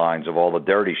friggin' headlines of all the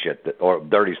dirty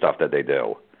stuff that they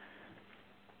do.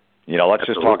 Let's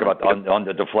just talk about on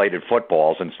the deflated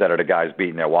footballs instead of the guys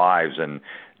beating their wives and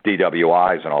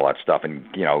DWIs and all that stuff and,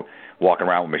 walking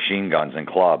around with machine guns and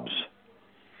clubs.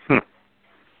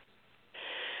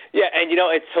 Yeah, and,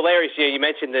 it's hilarious. You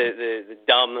mentioned the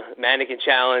dumb mannequin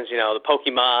challenge, the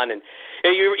Pokemon, and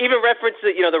you even referenced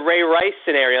the Ray Rice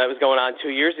scenario that was going on 2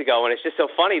 years ago, and it's just so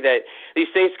funny that these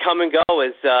things come and go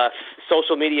as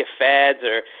social media fads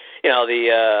or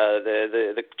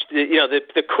the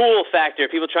cool factor,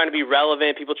 people trying to be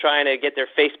relevant, people trying to get their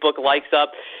Facebook likes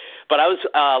up. But I was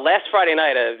last Friday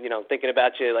night, thinking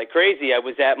about you like crazy. I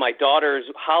was at my daughter's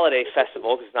holiday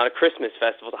festival, because it's not a Christmas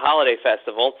festival, it's a holiday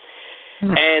festival.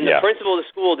 And the principal of the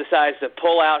school decides to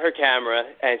pull out her camera,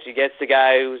 and she gets the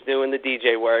guy who's doing the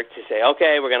DJ work to say,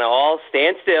 okay, we're going to all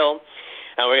stand still,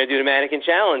 and we're going to do the mannequin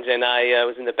challenge. And I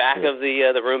was in the back of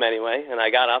the room anyway, and I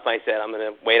got up. I said, I'm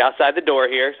going to wait outside the door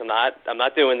here. So I'm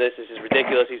not doing this. This is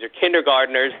ridiculous. These are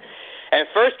kindergartners and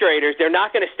first graders. They're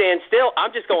not going to stand still. I'm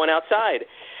just going outside.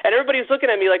 And everybody was looking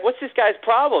at me like, what's this guy's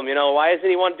problem? Why doesn't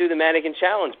he want to do the mannequin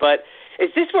challenge? But is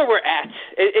this where we're at?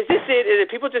 Is this it? Is it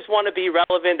people just want to be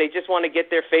relevant? They just want to get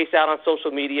their face out on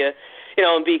social media,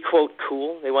 and be, quote,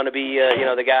 cool. They want to be,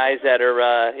 the guys that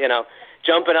are,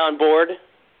 jumping on board.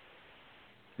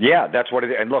 Yeah, that's what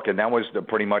it is. And look, and that was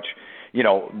pretty much,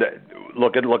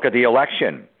 look at the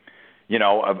election.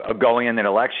 Going in an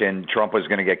election, Trump was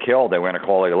going to get killed. They were going to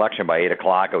call the election by 8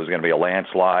 o'clock. It was going to be a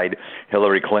landslide.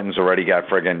 Hillary Clinton's already got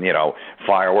friggin',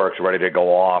 fireworks ready to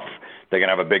go off. They're going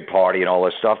to have a big party and all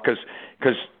this stuff.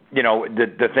 Because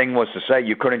the thing was to say,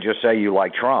 you couldn't just say you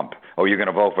like Trump or you're going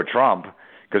to vote for Trump,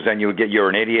 because then you would get, you're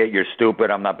an idiot, you're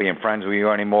stupid, I'm not being friends with you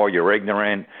anymore, you're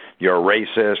ignorant, you're a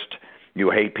racist,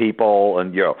 you hate people,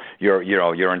 and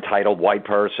you're entitled white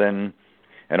person,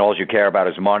 and all you care about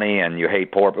is money, and you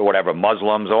hate poor, whatever,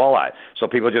 Muslims, all that. So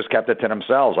people just kept it to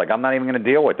themselves. Like, I'm not even going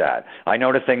to deal with that. I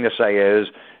know the thing to say is,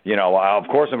 of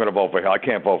course I'm going to vote for, I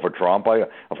can't vote for Trump.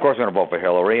 Of course I'm going to vote for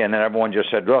Hillary. And then everyone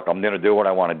just said, look, I'm going to do what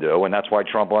I want to do. And that's why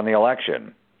Trump won the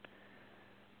election.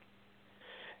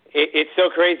 It's so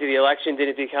crazy. The election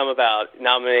didn't become about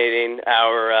nominating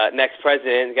our next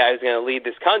president, the guy who's going to lead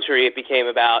this country. It became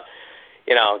about,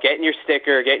 getting your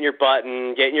sticker, getting your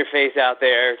button, getting your face out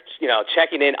there,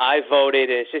 checking in, I voted,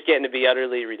 and it's just getting to be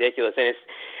utterly ridiculous. And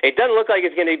it doesn't look like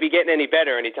it's going to be getting any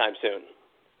better anytime soon.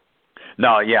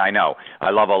 No, yeah, I know. I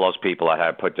love all those people that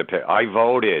have put I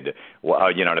voted,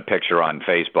 the picture on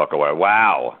Facebook or whatever.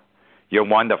 Wow, you're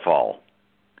wonderful.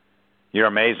 You're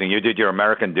amazing. You did your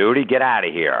American duty. Get out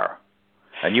of here.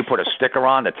 And you put a sticker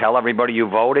on to tell everybody you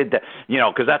voted,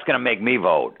 because that's going to make me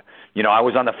vote. I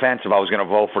was on the fence if I was going to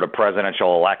vote for the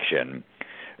presidential election.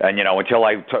 And, until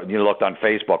I looked on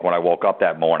Facebook when I woke up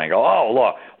that morning, oh,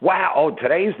 look, wow,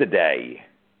 today's the day.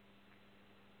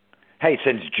 Hey,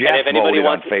 since Jeff voted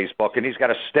on Facebook and he's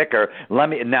got a sticker,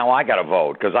 now I got to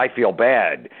vote because I feel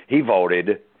bad. He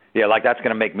voted. Yeah, like that's going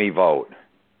to make me vote.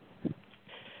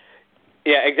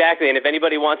 Yeah, exactly. And if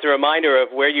anybody wants a reminder of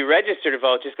where you register to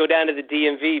vote, just go down to the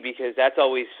DMV because that's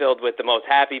always filled with the most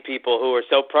happy people who are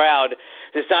so proud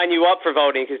to sign you up for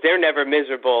voting because they're never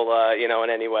miserable, in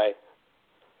any way.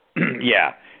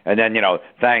 Yeah. And then,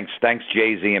 thanks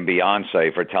Jay-Z and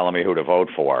Beyonce for telling me who to vote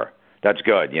for. That's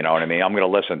good, you know what I mean? I'm going to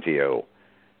listen to you.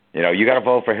 You got to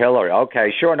vote for Hillary.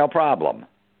 Okay, sure, no problem.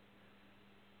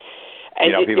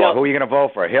 And people are, who are you going to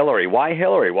vote for? Hillary. Why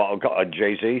Hillary? Well,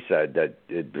 Jay-Z said that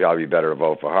it'd probably be better to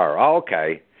vote for her. Oh,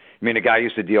 okay. You mean the guy who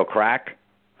used to deal crack?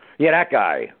 Yeah, that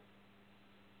guy.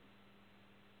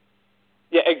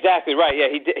 Yeah, exactly right. Yeah,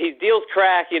 he deals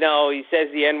crack. He says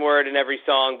the N-word in every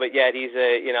song, but yet he's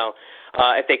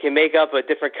if they can make up a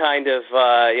different kind of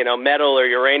metal or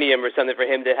uranium or something for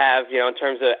him to have, in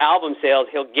terms of album sales,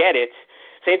 he'll get it.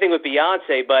 Same thing with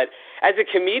Beyonce. But as a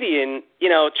comedian,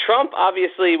 Trump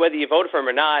obviously, whether you voted for him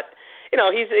or not,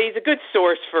 he's a good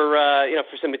source for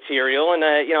for some material, and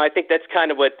I think that's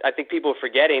kind of what I think people are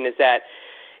forgetting is that.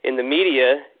 In the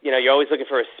media, you're always looking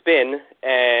for a spin,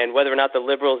 and whether or not the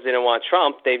liberals didn't want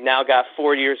Trump, they've now got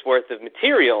 4 years' worth of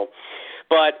material.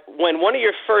 But when one of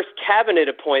your first cabinet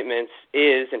appointments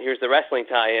is, and here's the wrestling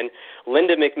tie-in,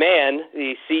 Linda McMahon,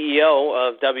 the CEO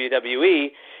of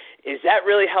WWE, is that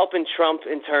really helping Trump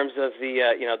in terms of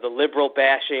the liberal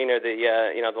bashing or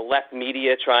the left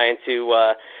media trying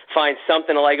to find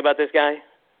something to like about this guy?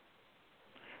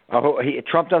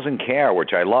 Trump doesn't care,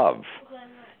 which I love.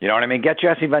 You know what I mean? Get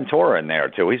Jesse Ventura in there,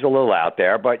 too. He's a little out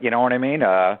there, but you know what I mean?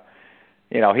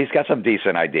 He's got some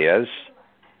decent ideas.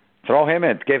 Throw him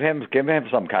in. Give him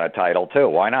some kind of title, too.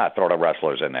 Why not throw the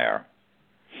wrestlers in there?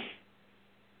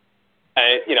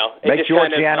 Make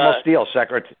George the Animal Steele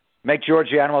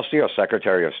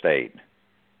Secretary of State.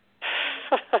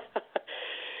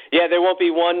 Yeah, there won't be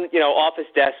one, office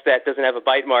desk that doesn't have a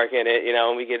bite mark in it,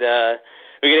 and we could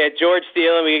get George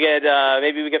Steele, and we could get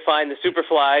maybe we could find the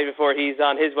Superfly before he's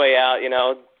on his way out.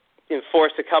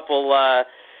 Enforce a couple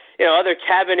other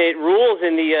cabinet rules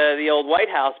in the old White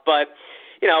House. But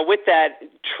with that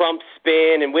Trump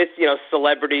spin and with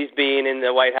celebrities being in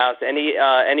the White House, any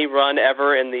run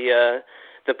ever in the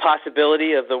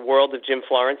possibility of the world of Jim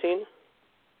Florentine?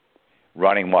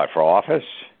 Running what, for office?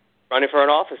 Running for an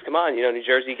office, come on, New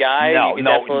Jersey guy. No,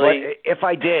 definitely... but if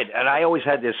I did, and I always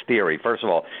had this theory. First of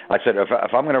all, I said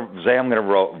if I'm going to say I'm going to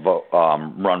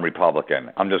run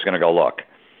Republican, I'm just going to go, look,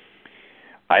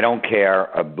 I don't care.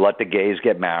 Let the gays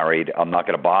get married. I'm not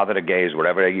going to bother the gays.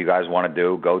 Whatever you guys want to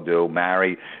do, go do.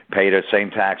 Marry, pay the same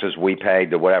taxes we pay,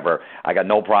 do whatever. I got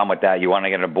no problem with that. You want to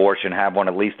get an abortion, have one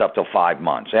at least up to 5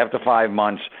 months. After 5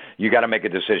 months, you got to make a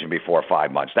decision before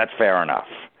 5 months. That's fair enough.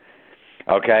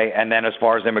 Okay, and then as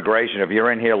far as immigration, if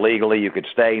you're in here legally, you could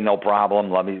stay, no problem.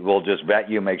 We'll just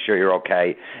vet you, make sure you're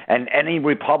okay. And any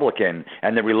Republican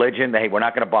and the religion, hey, we're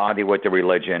not going to bother you with the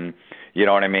religion. You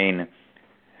know what I mean?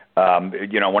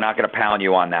 We're not going to pound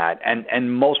you on that.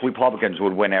 And most Republicans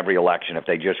would win every election if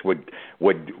they just would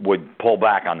pull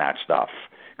back on that stuff.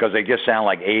 Because they just sound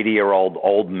like 80-year-old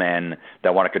old men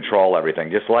that want to control everything.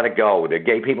 Just let it go. The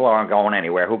gay people aren't going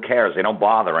anywhere. Who cares? They don't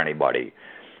bother anybody.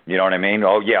 You know what I mean?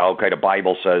 Oh, yeah, okay, the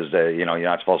Bible says that, you're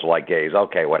not supposed to like gays.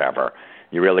 Okay, whatever.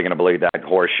 You really going to believe that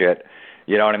horse shit?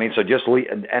 You know what I mean? So just leave,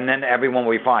 and then everyone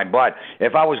will be fine. But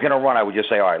if I was going to run, I would just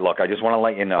say, all right, look, I just want to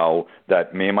let you know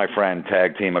that me and my friend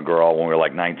tag team a girl when we were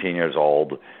like 19 years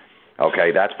old.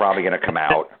 Okay, that's probably going to come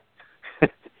out.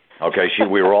 Okay,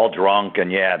 we were all drunk,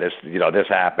 and this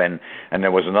happened. And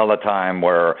there was another time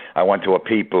where I went to a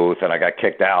peep booth and I got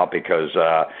kicked out because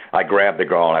I grabbed the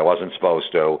girl and I wasn't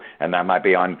supposed to, and that might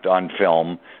be on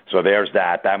film. So there's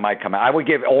that. That might come out. I would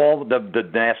give all the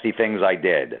nasty things I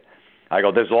did. I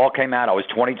go, this all came out. I was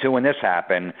 22 when this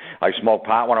happened. I smoked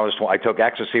pot when I was I took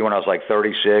ecstasy when I was like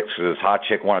 36. This hot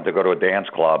chick wanted to go to a dance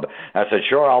club. I said,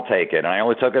 sure, I'll take it. And I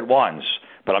only took it once.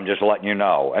 But I'm just letting you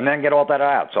know, and then get all that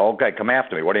out. So okay, come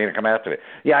after me. What are you gonna come after me?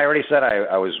 Yeah, I already said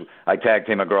I tag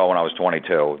team a girl when I was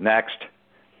 22. Next.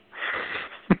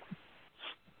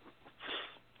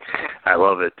 I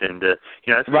love it, and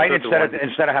right.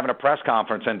 Instead of having a press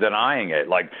conference and denying it,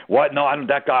 like what? No, I'm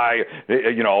that guy.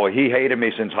 He hated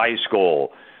me since high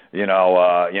school. He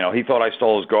thought I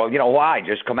stole his girl. Why?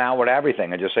 Just come out with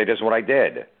everything and just say this is what I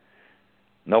did.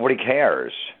 Nobody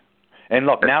cares. And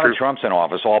look, now that Trump's in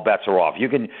office, all bets are off. You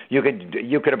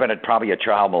could have been probably a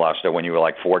child molester when you were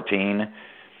like 14,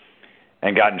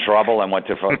 and got in trouble and went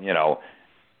to,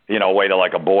 way to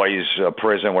like a boys'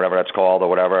 prison, whatever that's called or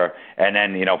whatever, and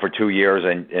then, for 2 years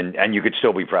and you could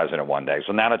still be president one day.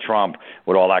 So now that Trump,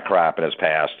 with all that crap in his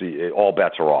past, all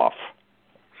bets are off.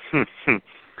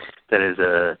 That's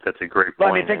a great point. Well,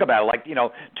 I mean, think about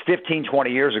it. 15,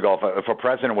 20 years ago, if a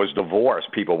president was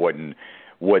divorced, people wouldn't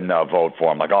vote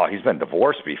for him. Like, oh, he's been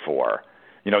divorced before.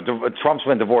 Trump's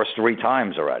been divorced 3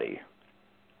 times already.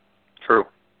 True.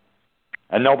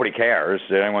 And nobody cares.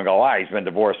 Anyone go, he's been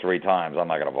divorced 3 times. I'm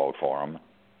not going to vote for him.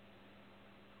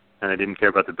 And I didn't care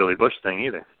about the Billy Bush thing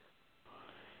either.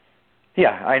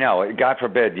 Yeah, I know. God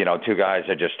forbid, 2 guys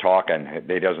are just talking.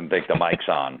 They doesn't think the mic's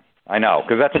on. I know,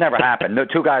 because that's never happened. No,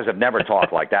 2 guys have never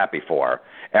talked like that before.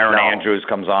 Aaron Andrews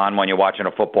comes on when you're watching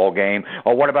a football game.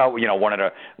 Or what about, one of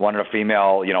the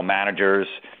female, managers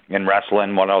in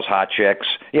wrestling, one of those hot chicks?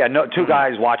 Yeah, no, 2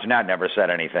 guys watching that never said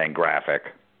anything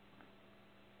graphic.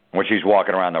 When she's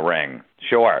walking around the ring,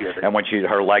 sure. Yeah, and when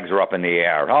her legs are up in the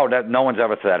air. No one's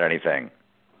ever said anything.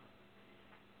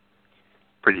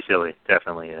 Pretty silly,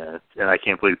 definitely. And I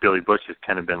can't believe Billy Bush has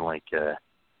kind of been like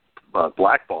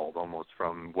blackballed almost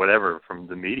from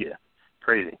the media.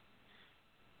 Crazy.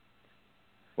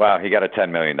 Well, he got a $10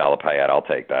 million payout. I'll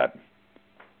take that.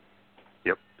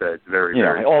 Yep, that's very.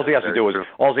 All he has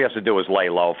to do is lay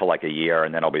low for like a year,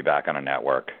 and then he'll be back on a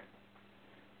network.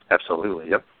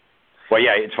 Absolutely. Yep. Well,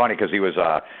 yeah, it's funny because he was,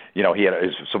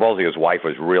 supposedly his wife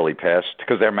was really pissed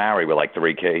because they're married with like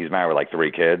 3 kids. He's married with like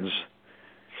 3 kids.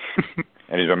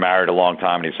 And he's been married a long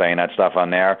time, and he's saying that stuff on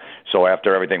there. So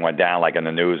after everything went down, like in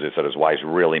the news, they said his wife's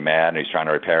really mad, and he's trying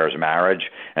to repair his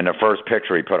marriage. And the first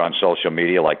picture he put on social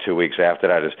media like 2 weeks after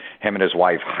that is him and his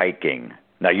wife hiking.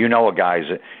 Now, a guy's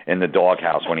in the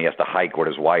doghouse when he has to hike with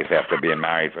his wife after being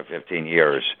married for 15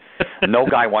 years. No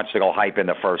guy wants to go hike in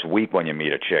the first week when you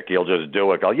meet a chick. He'll just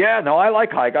do it. Go, yeah, no, I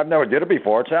like hike. I've never did it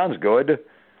before. It sounds good.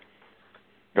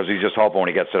 Because he's just hoping when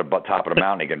he gets to the top of the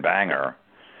mountain, he can bang her.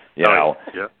 Yep.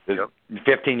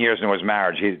 15 years into his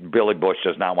marriage, Billy Bush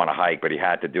does not want to hike, but he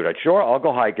had to do that. Sure, I'll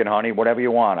go hiking, honey, whatever you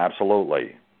want,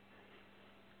 absolutely.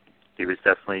 He was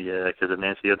definitely, because of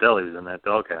Nancy O'Dell, he was in that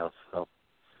doghouse. So.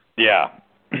 Yeah.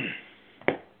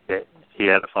 He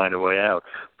had to find a way out.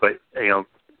 But,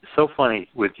 so funny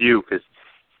with you because,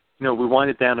 we wind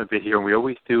it down a bit here, and we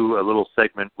always do a little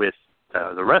segment with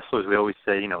the wrestlers. We always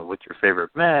say, what's your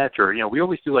favorite match? Or, we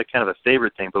always do like kind of a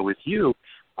favorite thing. But with you,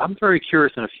 I'm very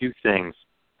curious on a few things,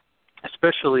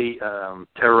 especially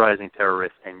terrorizing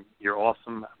terrorists and your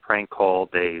awesome prank call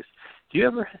days. Do you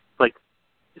ever,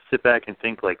 sit back and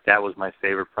think, that was my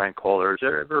favorite prank call? Or is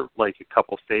there ever, a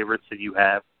couple favorites that you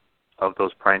have of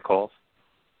those prank calls?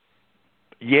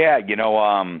 Yeah,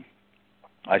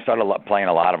 I started playing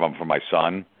a lot of them for my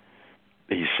son.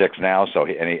 He's 6 now, so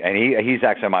he's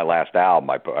actually on my last album.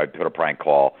 I put a prank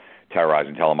call,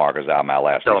 Terrorizing Telemarketers album out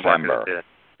last December. Yeah.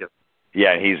 Yep.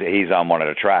 Yeah, he's on one of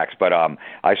the tracks. But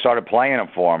I started playing them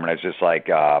for him, and it's just like,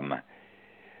 I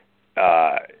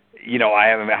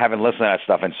haven't listened to that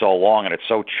stuff in so long, and it's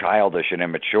so childish and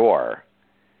immature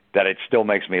that it still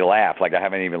makes me laugh. Like I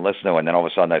haven't even listened to it, and then all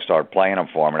of a sudden I start playing them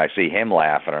for him, and I see him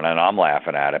laughing, and then I'm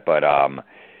laughing at it. But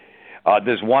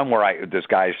there's one where this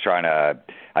guy's trying to,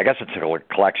 I guess it's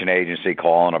a collection agency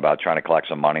calling about trying to collect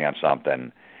some money on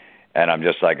something, and I'm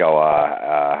just like,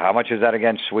 how much is that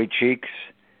again? Sweet Cheeks?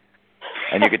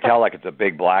 And you could tell like it's a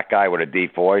big black guy with a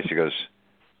deep voice. He goes,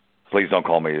 please don't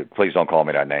call me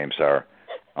that name, sir.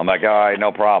 I'm like, all right,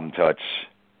 no problem, Toots.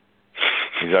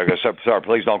 He's like, sir,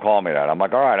 please don't call me that. I'm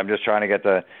like, all right, I'm just trying to get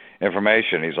the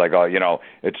information. He's like,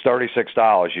 it's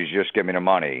 $36. You just give me the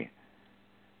money.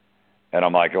 And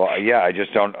I'm like, well, yeah, I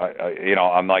just don't,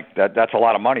 I'm like, that's a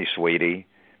lot of money, sweetie.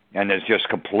 And there's just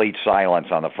complete silence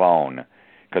on the phone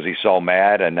because he's so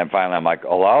mad. And then finally I'm like,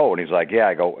 hello? And he's like, yeah.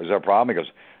 I go, is there a problem? He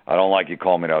goes, I don't like you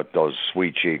call me those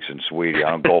sweet cheeks and sweetie. I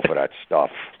don't go for that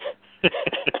stuff.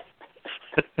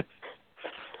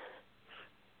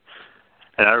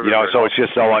 So it's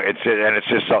just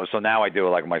so now I do it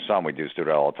like my son. We do it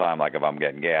all the time. Like if I'm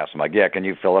getting gas, I'm like, yeah, can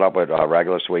you fill it up with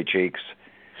regular Sweet Cheeks?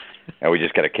 And we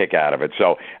just get a kick out of it.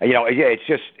 So it's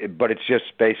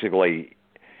just basically,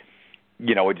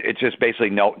 it's just basically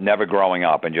never growing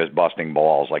up and just busting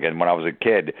balls. Like, and when I was a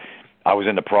kid, I was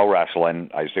into pro wrestling.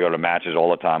 I used to go to matches all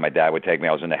the time. My dad would take me.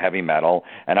 I was into heavy metal,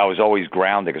 and I was always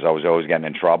grounded because I was always getting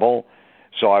in trouble.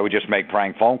 So I would just make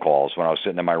prank phone calls when I was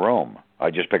sitting in my room.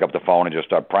 I'd just pick up the phone and just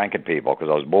start pranking people because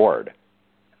I was bored.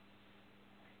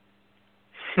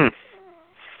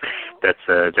 That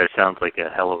sounds like a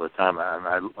hell of a time.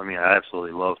 I mean, I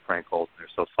absolutely love prank calls. They're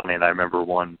so funny. And I remember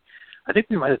one, I think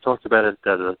we might have talked about it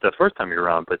the first time you were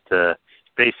on, but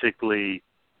basically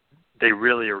they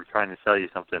really are trying to sell you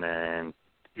something, and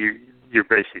you're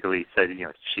basically said,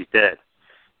 she's dead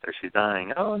or she's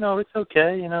dying. Oh no, it's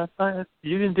okay. It's not,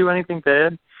 you didn't do anything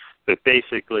bad. But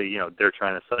basically, they're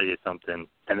trying to sell you something,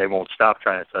 and they won't stop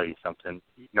trying to sell you something,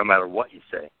 no matter what you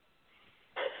say.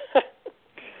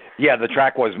 Yeah, the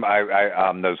track was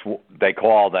they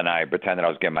called, and I pretended I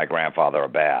was giving my grandfather a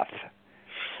bath,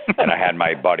 and I had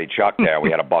my buddy Chuck there.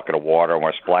 We had a bucket of water, and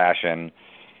we're splashing,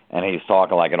 and he's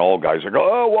talking like an old guy. He's like,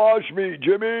 "Oh, wash me,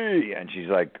 Jimmy," and she's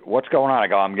like, "What's going on?" I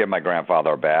go, "I'm giving my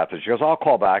grandfather a bath," and she goes, "I'll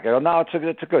call back." I go, "No,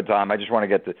 it's a good time. I just want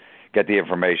to get the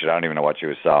information." I don't even know what she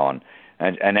was selling.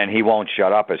 And then he won't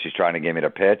shut up as she's trying to give me the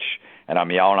pitch, and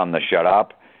I'm yelling at him to shut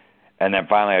up. And then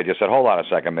finally I just said, "Hold on a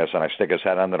second, miss," and I stick his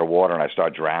head under the water and I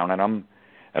start drowning him.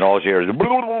 And all she hears is,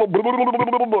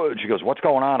 and she goes, "What's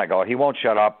going on?" I go, "He won't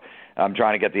shut up. I'm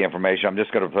trying to get the information. I'm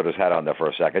just going to put his head under for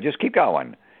a second. Just keep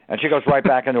going." And she goes right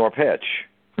back into her pitch.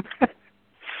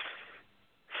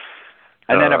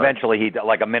 And then eventually he,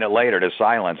 like a minute later, there's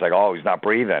silence. I go, "Oh, he's not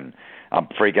breathing." I'm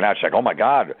freaking out. She's like, "Oh my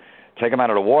God. Take him out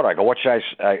of the water." I go, "What should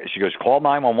I?" She goes, "Call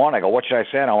 911." I go, "What should I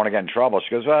say? I don't want to get in trouble." She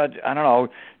goes, "I don't know.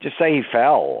 Just say he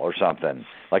fell or something."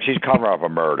 Like she's covering up a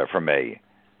murder for me.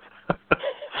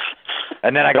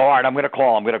 And then I go, "All right, I'm going to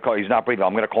call. He's not breathing.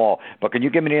 I'm going to call. But can you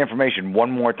give me the information one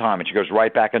more time?" And she goes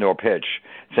right back into her pitch,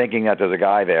 thinking that there's a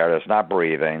guy there that's not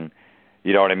breathing.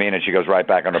 You know what I mean? And she goes right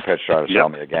back on her pitch, trying to sell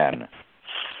me again.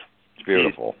 It's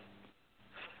beautiful.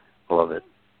 Love it.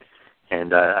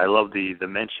 And I love the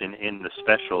mention in the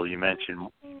special. You mentioned,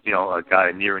 a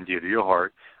guy near and dear to your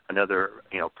heart, another,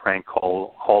 prank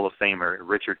Hall of Famer,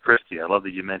 Richard Christie. I love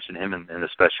that you mentioned him in the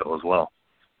special as well.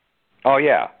 Oh,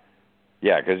 yeah.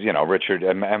 Yeah, because, Richard,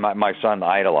 and my son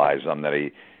idolized him that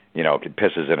he,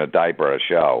 pisses in a diaper at a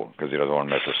show because he doesn't want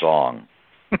to miss a song.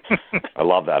 I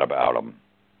love that about him.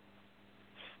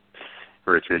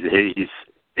 Richard,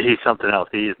 he's something else.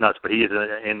 He is nuts, but he is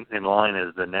in line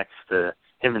as the next...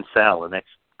 him and Sal, the next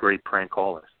great prank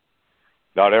callers.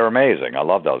 No, they're amazing. I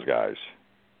love those guys.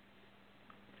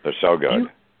 They're so good.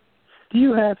 Do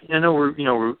you have? I know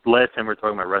we're last time we were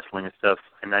talking about wrestling and stuff,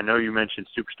 and I know you mentioned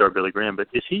Superstar Billy Graham, but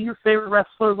is he your favorite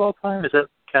wrestler of all time? Is that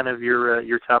kind of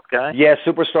your top guy? Yeah,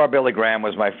 Superstar Billy Graham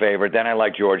was my favorite. Then I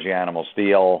liked George the Animal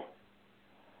Steel.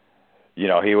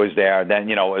 He was there. Then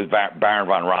Baron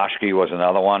von Raschke was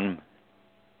another one.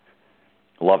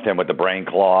 Loved him with the brain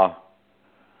claw.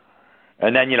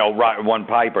 And then, when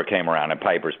Piper came around in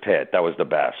Piper's Pit, that was the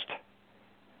best.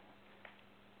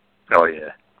 Oh,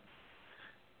 yeah.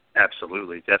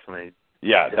 Absolutely. Definitely.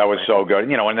 Yeah, that was so good.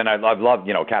 And then I loved,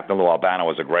 Captain Lou Albano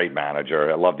was a great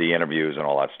manager. I loved the interviews and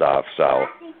all that stuff. So,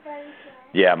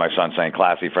 yeah, my son's saying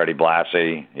classy Freddie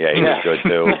Blassie. Yeah, he was good,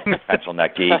 too. Pencil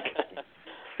Neck Geek.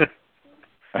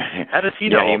 How does he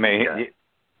know?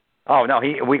 Oh no,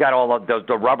 we got all of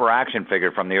the rubber action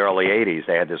figure from the early '80s.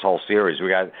 They had this whole series.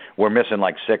 We're missing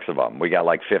like 6 of them. We got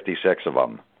like 56 of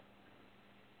them.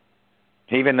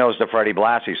 He even knows the Freddie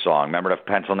Blassie song. Remember the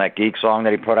Pencil Neck Geek song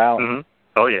that he put out? Mm-hmm.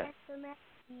 Oh yeah.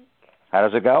 How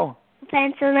does it go?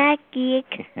 Pencil Neck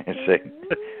Geek.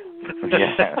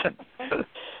 Yeah.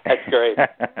 That's great.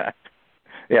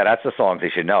 Yeah, that's the songs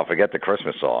you should know. Forget the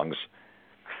Christmas songs.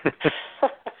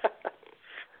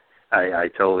 I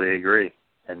totally agree.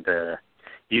 And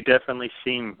you definitely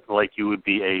seem like you would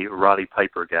be a Roddy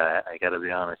Piper guy. I got to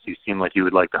be honest. You seem like you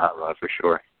would like the hot rod for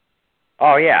sure.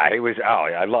 Oh yeah, he was. Oh,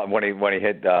 I love when he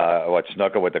hit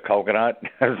Snooker with the coconut.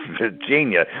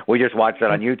 Genius. We just watched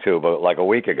that on YouTube like a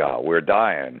week ago. We're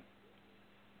dying.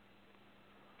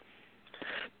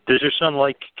 Does your son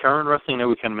like current wrestling? I know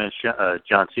we kind of mentioned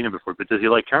John Cena before, but does he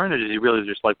like current, or does he really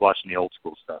just like watching the old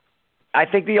school stuff? I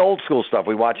think the old school stuff,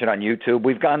 we watch it on YouTube.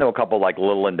 We've gone to a couple like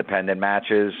little independent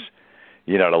matches,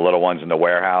 the little ones in the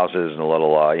warehouses and the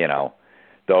little,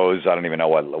 those. I don't even know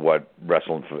what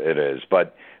wrestling it is,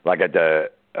 but like at the,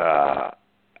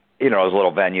 those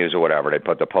little venues or whatever, they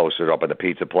put the posters up at the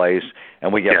pizza place,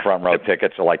 and we get front row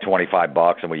tickets for like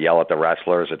 $25, and we yell at the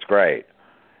wrestlers. It's great.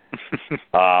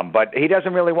 But he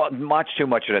doesn't really watch too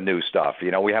much of the new stuff.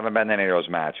 We haven't been in any of those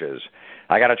matches.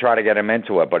 I got to try to get him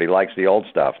into it, but he likes the old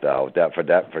stuff, though,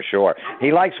 for sure.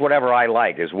 He likes whatever I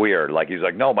like. It's weird. Like, he's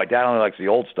like, no, my dad only likes the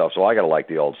old stuff, so I got to like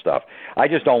the old stuff. I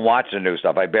just don't watch the new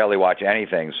stuff. I barely watch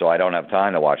anything, so I don't have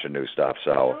time to watch the new stuff.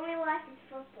 So. I only watch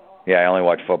football. Yeah, I only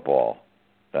watch football.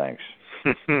 Thanks.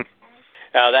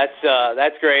 Oh,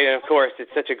 that's great, and of course,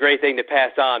 it's such a great thing to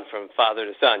pass on from father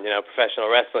to son. Professional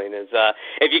wrestling is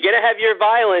if you're gonna have your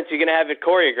violence, you're gonna have it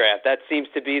choreographed. That seems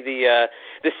to be the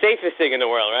safest thing in the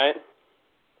world, right?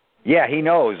 Yeah, he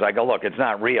knows. I go, look, it's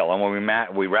not real. And when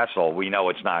we wrestle, we know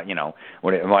it's not.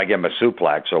 When I give him a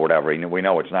suplex or whatever, we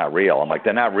know it's not real. I'm like,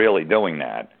 they're not really doing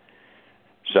that.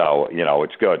 So,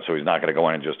 it's good. So he's not going to go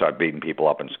in and just start beating people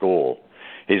up in school.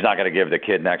 He's not going to give the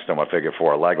kid next to him a figure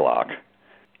 4 leg lock.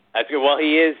 That's good. Well,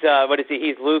 he is,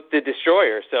 he's Luke the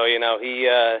Destroyer. So,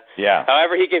 Yeah.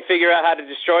 However he can figure out how to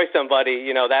destroy somebody,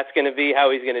 that's going to be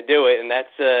how he's going to do it. And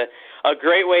that's a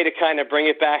great way to kind of bring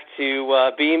it back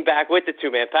to being back with the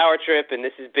two-man power trip. And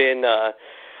this has been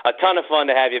a ton of fun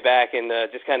to have you back and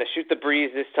just kind of shoot the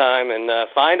breeze this time and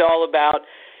find all about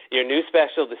your new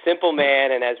special, The Simple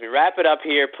Man. And as we wrap it up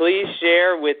here, please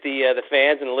share with the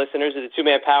fans and the listeners of the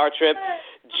two-man power trip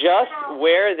just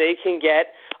where they can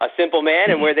get A Simple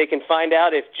Man and where they can find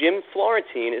out if Jim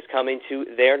Florentine is coming to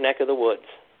their neck of the woods.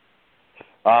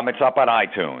 It's up on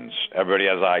iTunes. Everybody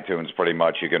has iTunes pretty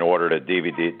much. You can order the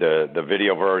DVD, the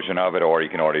video version of it, or you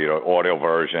can order the audio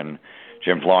version,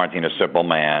 Jim Florentine, A Simple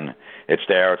Man. It's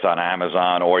there. It's on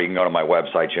Amazon, or you can go to my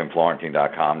website,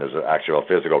 jimflorentine.com. There's actually a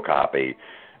physical copy,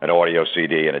 an audio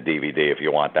CD, and a DVD if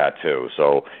you want that too.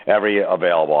 So every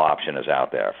available option is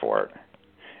out there for it.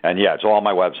 And, yeah, it's all on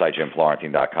my website,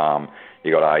 jimflorentine.com.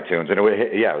 You go to iTunes, and it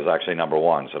was actually number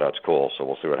 1, so that's cool. So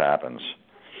we'll see what happens.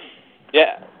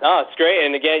 Yeah, it's great.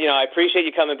 And again, I appreciate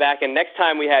you coming back. And next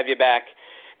time we have you back,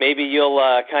 maybe you'll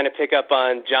kind of pick up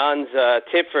on John's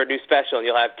tip for a new special, and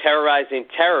you'll have terrorizing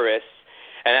terrorists,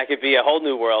 and that could be a whole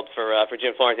new world for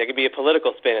Jim Florentine. It could be a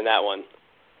political spin in that one.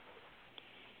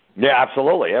 Yeah,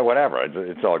 absolutely. Yeah, whatever.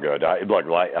 It's all good. I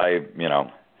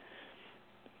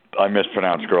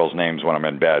mispronounce girls' names when I'm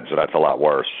in bed, so that's a lot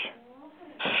worse.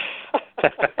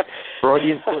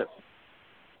 Freudian slip.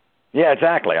 Yeah,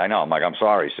 exactly. I know. I'm like, I'm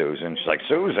sorry, Susan. She's like,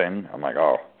 Susan? I'm like,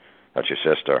 oh, that's your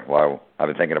sister. Well, I've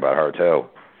been thinking about her, too.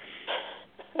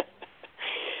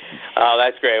 Oh,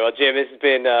 that's great. Well, Jim, this has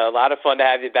been a lot of fun to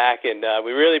have you back, and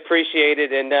we really appreciate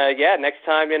it. And, next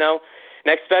time,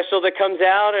 next special that comes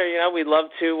out, or, we'd love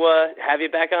to have you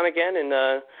back on again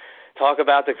and talk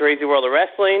about the crazy world of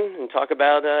wrestling and talk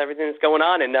about everything that's going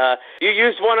on. And you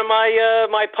used one of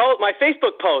my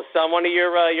Facebook posts on one of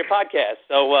your podcasts,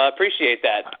 so appreciate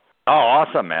that. Oh,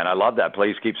 awesome, man. I love that.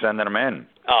 Please keep sending them in.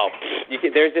 Oh,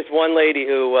 there's this one lady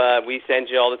who we send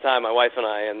you all the time, my wife and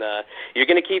I, and you're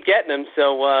going to keep getting them,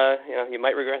 so you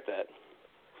might regret that.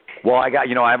 Well, I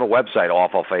have a website,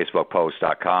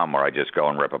 awfulfacebookpost.com, where I just go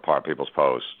and rip apart people's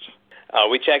posts. Oh,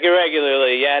 we check it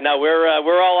regularly. Yeah, no, we're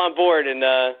all on board, and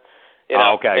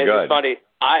okay, good. It's funny.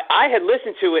 I had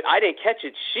listened to it. I didn't catch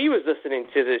it. She was listening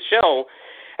to the show,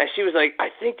 and she was like, I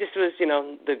think this was,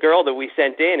 the girl that we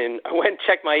sent in, and I went and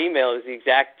checked my email. It was the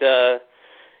exact,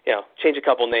 change a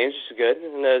couple names, which is good,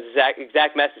 and the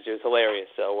exact message. It was hilarious,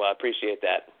 so appreciate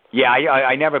that. Yeah,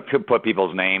 I never put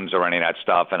people's names or any of that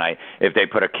stuff, and if they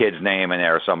put a kid's name in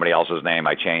there or somebody else's name,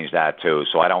 I change that too.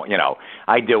 So I don't,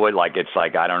 I do it like it's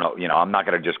like, I don't know, I'm not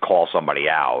going to just call somebody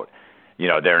out,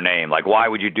 their name. Like, why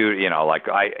would you do, so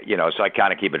I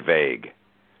kind of keep it vague.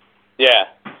 Yeah.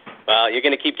 Well, you're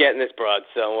going to keep getting this, broad,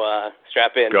 so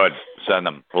strap in. Good. Send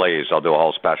them, please. I'll do a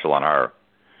whole special on her.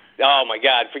 Oh, my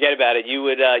God. Forget about it.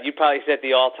 You'd probably set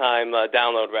the all-time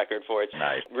download record for it.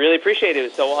 Nice. Really appreciate it. It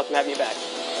was so awesome having you back.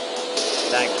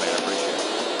 Thanks, man. I appreciate it.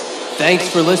 Thanks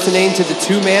for listening to the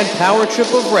two-man power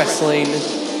trip of wrestling.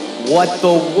 What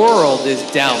the world is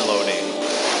downloading.